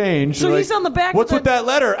him for change. So They're he's like, on the back of What's the- with that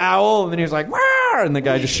letter, owl? And then he was like, "Wah!" And the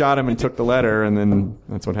guy just shot him and took the letter, and then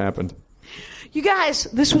that's what happened. You guys,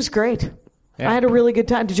 this was great. I had a really good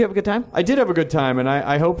time. Did you have a good time? I did have a good time, and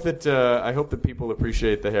I hope that people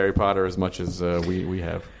appreciate the Harry Potter as much as we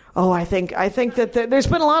have. I think that there's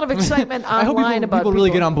been a lot of excitement I hope online about people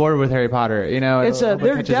really get on board with Harry Potter. You know,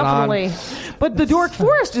 they're definitely. But the Dork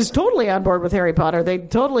Forest is totally on board with Harry Potter.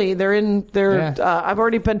 I've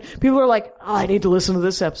already been. People are like, oh, I need to listen to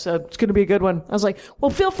this episode. It's going to be a good one. I was like,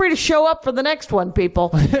 well, feel free to show up for the next one, people.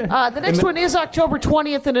 The next one is October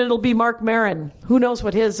 20th, and it'll be Mark Maron. Who knows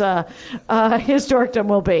what his dorkdom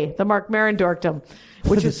will be? The Mark Maron dorkdom.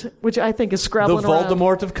 Which I think is scrabbling around. The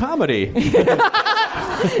Voldemort of comedy. His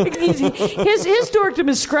dorkdom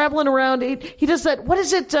is scrabbling around. He does that. What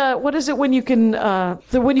is it when you can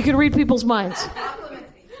when you can read people's minds?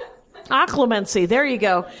 Occlumency. There you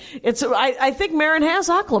go. I think Marin has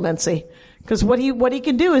occlumency. Because what he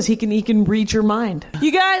can do is he can read your mind.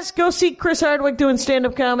 You guys, go see Chris Hardwick doing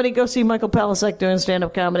stand-up comedy. Go see Michael Palascak doing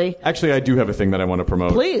stand-up comedy. Actually, I do have a thing that I want to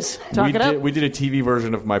promote. Please, talk it up. We did a TV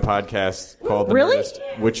version of my podcast called The Really?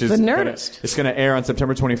 Nerdist, which is The Nerdist. It's going to air on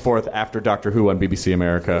September 24th after Doctor Who on BBC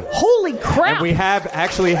America. Holy crap! And we have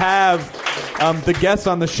the guests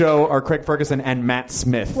on the show are Craig Ferguson and Matt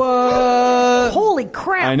Smith. What? Holy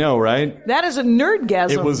crap! I know, right? That is a nerdgasm.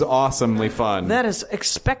 It was awesomely fun. That is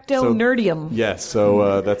expecto nerdium. Yes,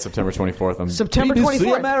 so that's September 24th on September BBC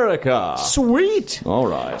 24th. America. Sweet. All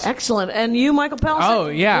right. Excellent. And you, Michael Palascak? Oh,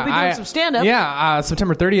 yeah. You'll be doing some stand-up. Yeah,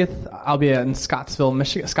 September 30th, I'll be in Scottsville,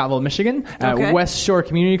 Michigan, at West Shore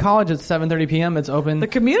Community College at 7:30 p.m. It's open. The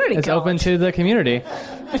community It's college. open to the community.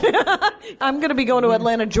 I'm going to be going to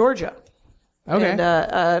Atlanta, Georgia. Okay.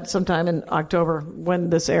 And sometime in October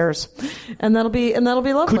when this airs, and that'll be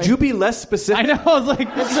lovely. Could you be less specific? I know. I was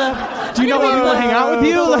like, do you know what people hang out with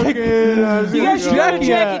you? Like, you guys should go to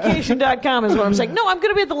JackieCation.com is what I'm saying. No, I'm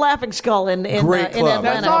going to be at the Laughing Skull in Great club. Atlanta.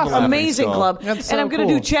 That's awesome. Amazing club. That's and so I'm going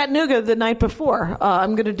to cool. do Chattanooga the night before.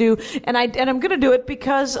 I'm going to do, and I'm going to do it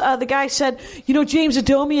because the guy said, James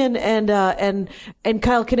Adomian and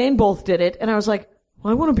Kyle Kinane both did it, and I was like,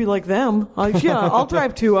 well, I want to be like them. I'll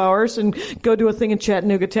drive 2 hours and go do a thing in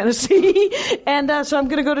Chattanooga, Tennessee. And so I'm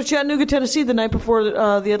going to go to Chattanooga, Tennessee the night before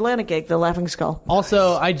the Atlanta gig, the Laughing Skull.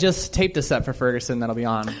 Also, I just taped a set for Ferguson that'll be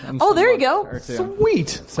on. Oh, there you go.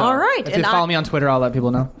 Sweet. So, all right. If you follow me on Twitter, I'll let people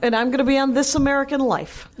know. And I'm going to be on This American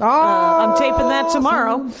Life. I'm taping that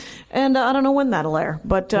tomorrow. And I don't know when that'll air,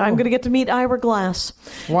 but I'm going to get to meet Ira Glass.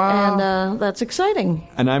 Wow. And that's exciting.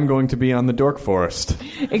 And I'm going to be on the Dork Forest.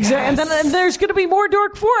 Exactly. And then there's going to be more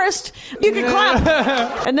Dork Forest. You can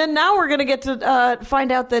clap. And then now we're going to get to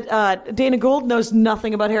find out that Dana Gould knows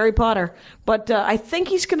nothing about Harry Potter. But I think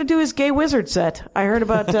he's going to do his gay wizard set. I heard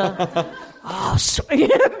about...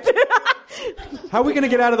 How are we going to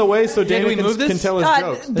get out of the way so Dana we move this? can tell his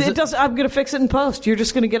jokes? I'm going to fix it in post. You're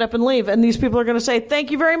just going to get up and leave. And these people are going to say, thank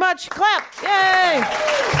you very much. Clap. Yay.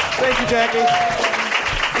 Thank you, Jackie.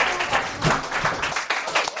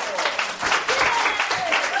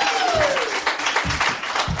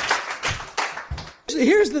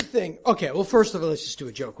 Here's the thing. Okay, well, first of all, let's just do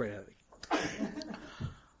a joke right out of it.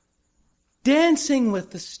 Dancing with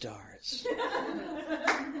the Stars.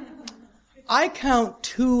 I count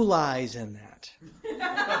 2 lies in that.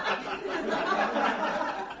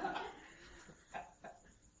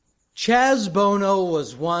 Chaz Bono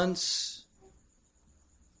was once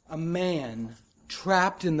a man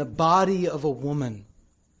trapped in the body of a woman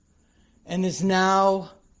and is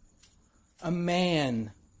now a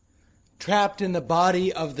man trapped in the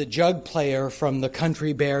body of the jug player from the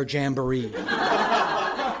Country Bear Jamboree.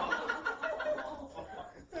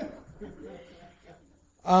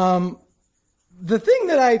 The thing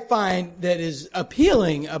that I find that is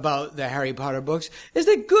appealing about the Harry Potter books is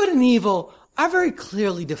that good and evil are very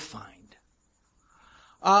clearly defined.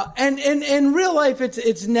 And in real life,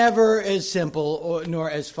 it's never as simple nor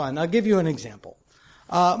as fun. I'll give you an example.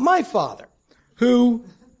 My father, who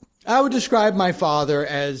I would describe my father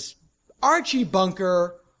as Archie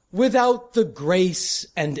Bunker without the grace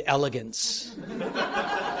and elegance.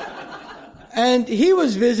 And he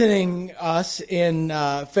was visiting us in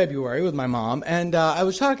February with my mom, and I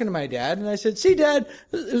was talking to my dad, and I said, see, Dad,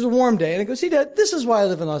 it was a warm day, and I go, see, Dad, this is why I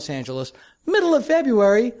live in Los Angeles. Middle of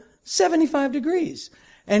February, 75 degrees.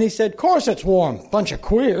 And he said, course it's warm, bunch of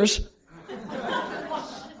queers.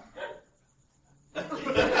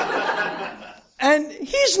 And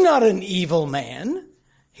he's not an evil man.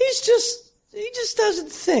 He just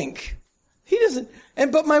doesn't think. He doesn't.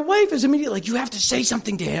 But my wife is immediately like, you have to say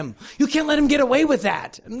something to him. You can't let him get away with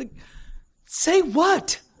that. I'm like, say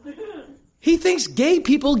what? He thinks gay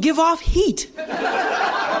people give off heat.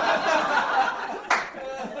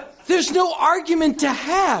 There's no argument to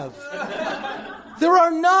have. There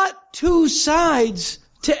are not 2 sides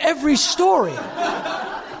to every story.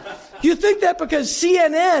 You think that because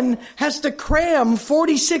CNN has to cram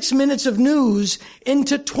 46 minutes of news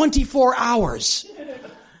into 24 hours.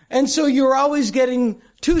 And so you're always getting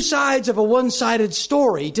two sides of a one-sided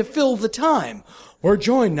story to fill the time. We're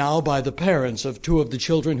joined now by the parents of two of the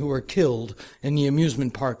children who were killed in the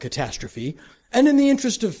amusement park catastrophe. And in the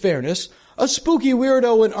interest of fairness, a spooky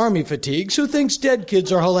weirdo in army fatigues who thinks dead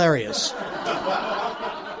kids are hilarious.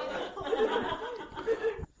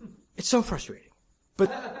 It's so frustrating.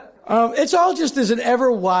 But it's all just as an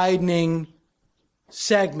ever-widening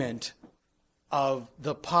segment of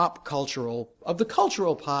the cultural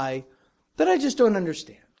pie that I just don't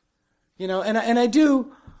understand. You know, and I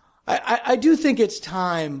do think it's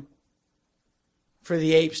time for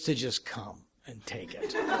the apes to just come and take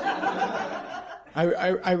it.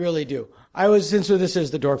 I really do. Since this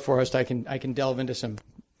is the Dork Forest, I can delve into a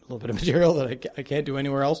little bit of material that I can't do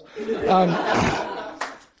anywhere else.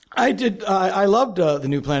 I loved the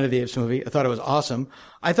new Planet of the Apes movie. I thought it was awesome.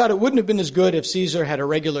 I thought it wouldn't have been as good if Caesar had a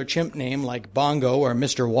regular chimp name like Bongo or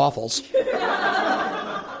Mr. Waffles.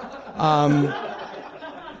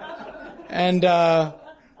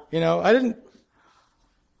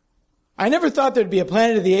 I never thought there'd be a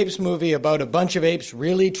Planet of the Apes movie about a bunch of apes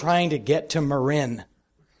really trying to get to Marin.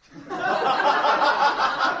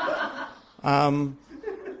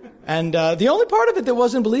 The only part of it that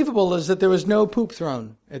wasn't believable is that there was no poop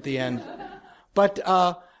thrown at the end. But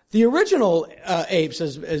the original Apes,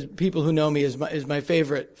 as people who know me, is my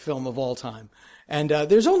favorite film of all time. And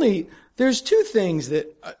there's two things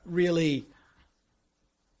that really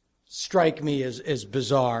strike me as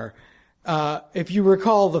bizarre. If you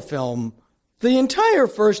recall the film, the entire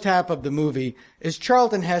first half of the movie is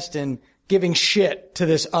Charlton Heston giving shit to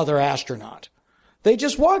this other astronaut. They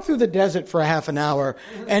just walk through the desert for a half an hour,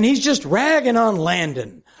 and he's just ragging on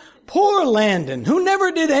Landon. Poor Landon, who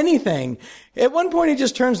never did anything. At one point, he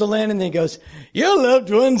just turns to Landon and he goes, "Your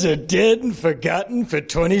loved ones are dead and forgotten for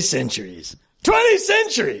 20 centuries. 20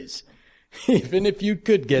 centuries! Even if you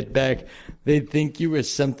could get back, they'd think you were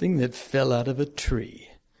something that fell out of a tree."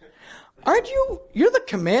 You're the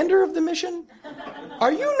commander of the mission?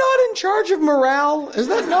 Are you not in charge of morale? Has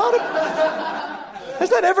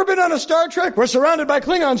that ever been on a Star Trek? We're surrounded by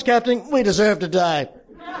Klingons, Captain. We deserve to die.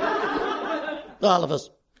 All of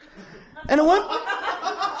us. And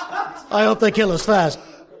I hope they kill us fast.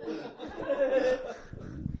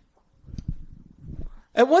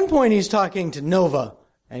 At one point, he's talking to Nova,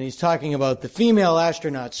 and he's talking about the female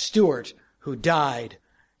astronaut, Stewart, who died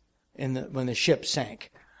when the ship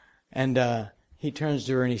sank. And he turns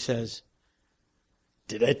to her and he says,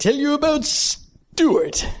 "Did I tell you about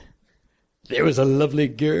Stewart? There was a lovely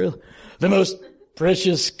girl, the most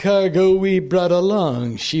precious cargo we brought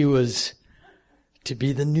along. She was to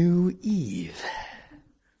be the new Eve,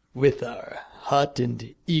 with our hot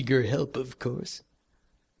and eager help, of course."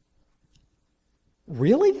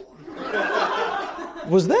 Really?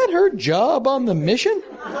 Was that her job on the mission?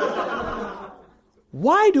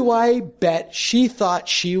 Why do I bet she thought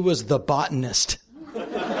she was the botanist?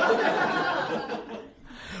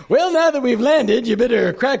 "Well, now that we've landed, you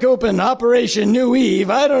better crack open Operation New Eve.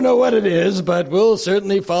 I don't know what it is, but we'll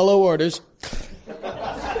certainly follow orders."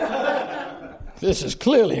 "This is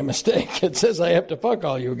clearly a mistake. It says I have to fuck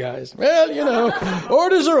all you guys." "Well, you know,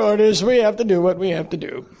 orders are orders. We have to do what we have to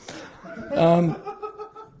do."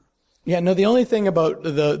 The only thing about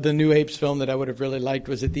the new Apes film that I would have really liked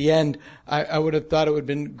was at the end, I would have thought it would have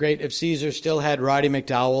been great if Caesar still had Roddy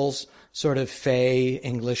McDowell's sort of fey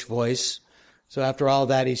English voice. So after all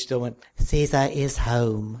that, he still went, "Caesar is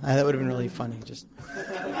home." That would have been really funny. Just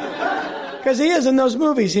because he is in those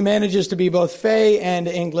movies. He manages to be both fey and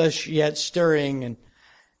English, yet stirring and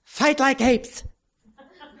fight like apes.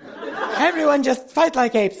 Everyone just fight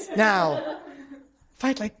like apes now.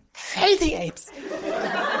 Fight like crazy apes.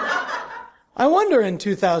 I wonder in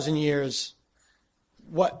 2,000 years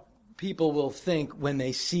what people will think when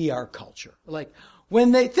they see our culture. Like,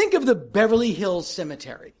 when they think of the Beverly Hills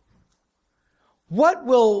Cemetery, what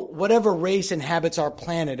will whatever race inhabits our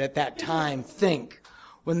planet at that time think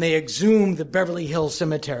when they exhume the Beverly Hills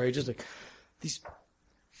Cemetery? Just like these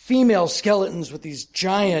female skeletons with these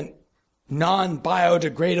giant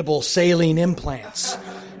non-biodegradable saline implants.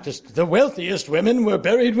 Just the wealthiest women were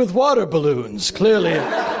buried with water balloons. Clearly,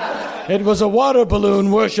 it was a water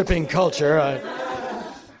balloon worshipping culture.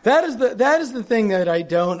 That is the thing that I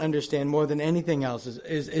don't understand more than anything else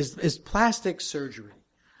is plastic surgery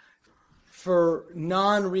for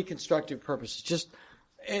non-reconstructive purposes. Just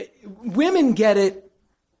women get it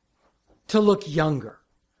to look younger,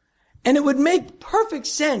 and it would make perfect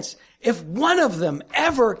sense if one of them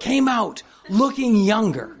ever came out looking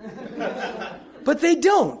younger. But they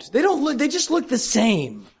don't. They don't look, they just look the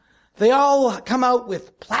same. They all come out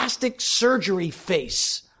with plastic surgery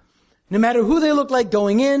face. No matter who they look like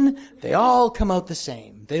going in, they all come out the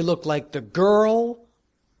same. They look like the girl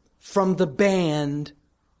from the band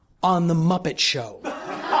on the Muppet Show.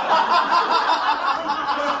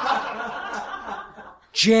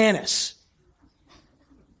 Janice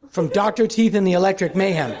from Dr. Teeth and the Electric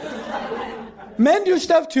Mayhem. Men do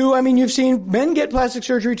stuff too. I mean, you've seen men get plastic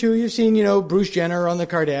surgery too. You've seen, Bruce Jenner on the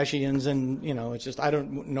Kardashians, and, it's just, I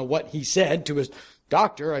don't know what he said to his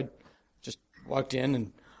doctor. I just walked in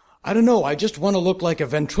and, I don't know, I just want to look like a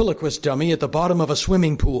ventriloquist dummy at the bottom of a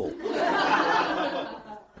swimming pool.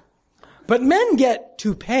 But men get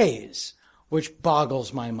toupees, which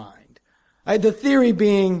boggles my mind. The theory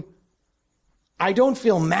being, I don't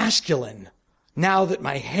feel masculine now that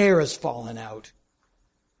my hair has fallen out.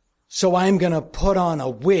 So I'm going to put on a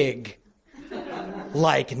wig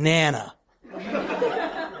like Nana.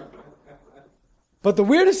 But the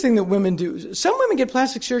weirdest thing that women do, some women get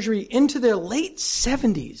plastic surgery into their late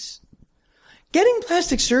 70s. Getting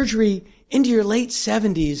plastic surgery into your late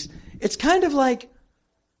 70s, it's kind of like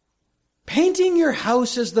painting your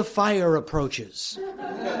house as the fire approaches.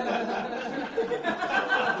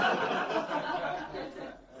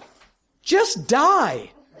 Just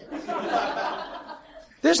die.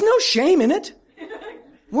 There's no shame in it.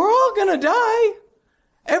 We're all gonna die.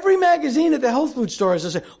 Every magazine at the health food stores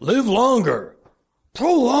will say, live longer.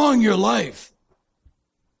 Prolong your life.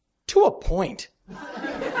 To a point.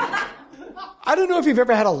 I don't know if you've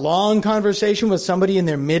ever had a long conversation with somebody in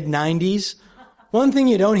their mid-90s. One thing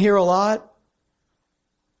you don't hear a lot.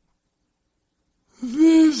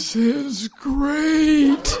 This is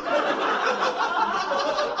great.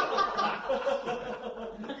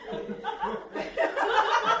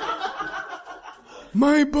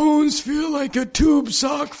 My bones feel like a tube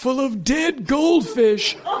sock full of dead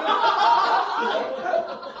goldfish.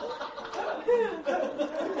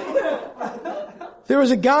 There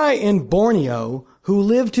was a guy in Borneo who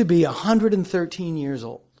lived to be 113 years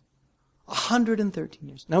old. 113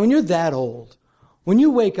 years. Now, when you're that old, when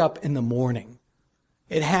you wake up in the morning,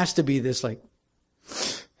 it has to be this like...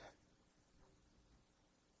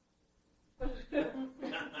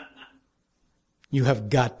 You have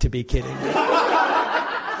got to be kidding me.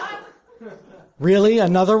 Really?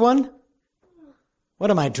 Another one? What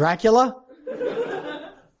am I, Dracula?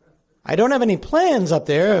 I don't have any plans up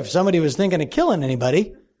there if somebody was thinking of killing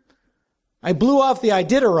anybody. I blew off the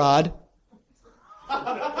Iditarod.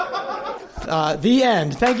 The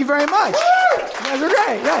end. Thank you very much. You guys are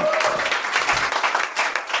great. Yeah.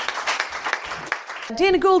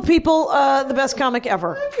 Dana Gould, people, the best comic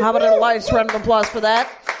ever. How about a live round of applause for that?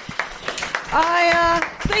 I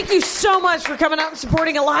thank you so much for coming out and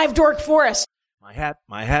supporting a live Dork Forest. My hat,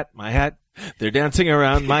 my hat, my hat. They're dancing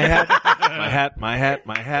around my hat, my hat, my hat,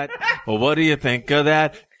 my hat. Well, what do you think of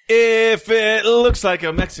that? If it looks like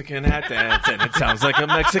a Mexican hat dance and it sounds like a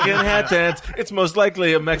Mexican hat dance, it's most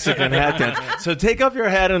likely a Mexican hat dance. So take off your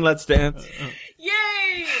hat and let's dance.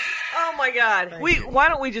 Yay! Oh my God. Why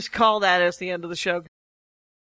don't we just call that as the end of the show?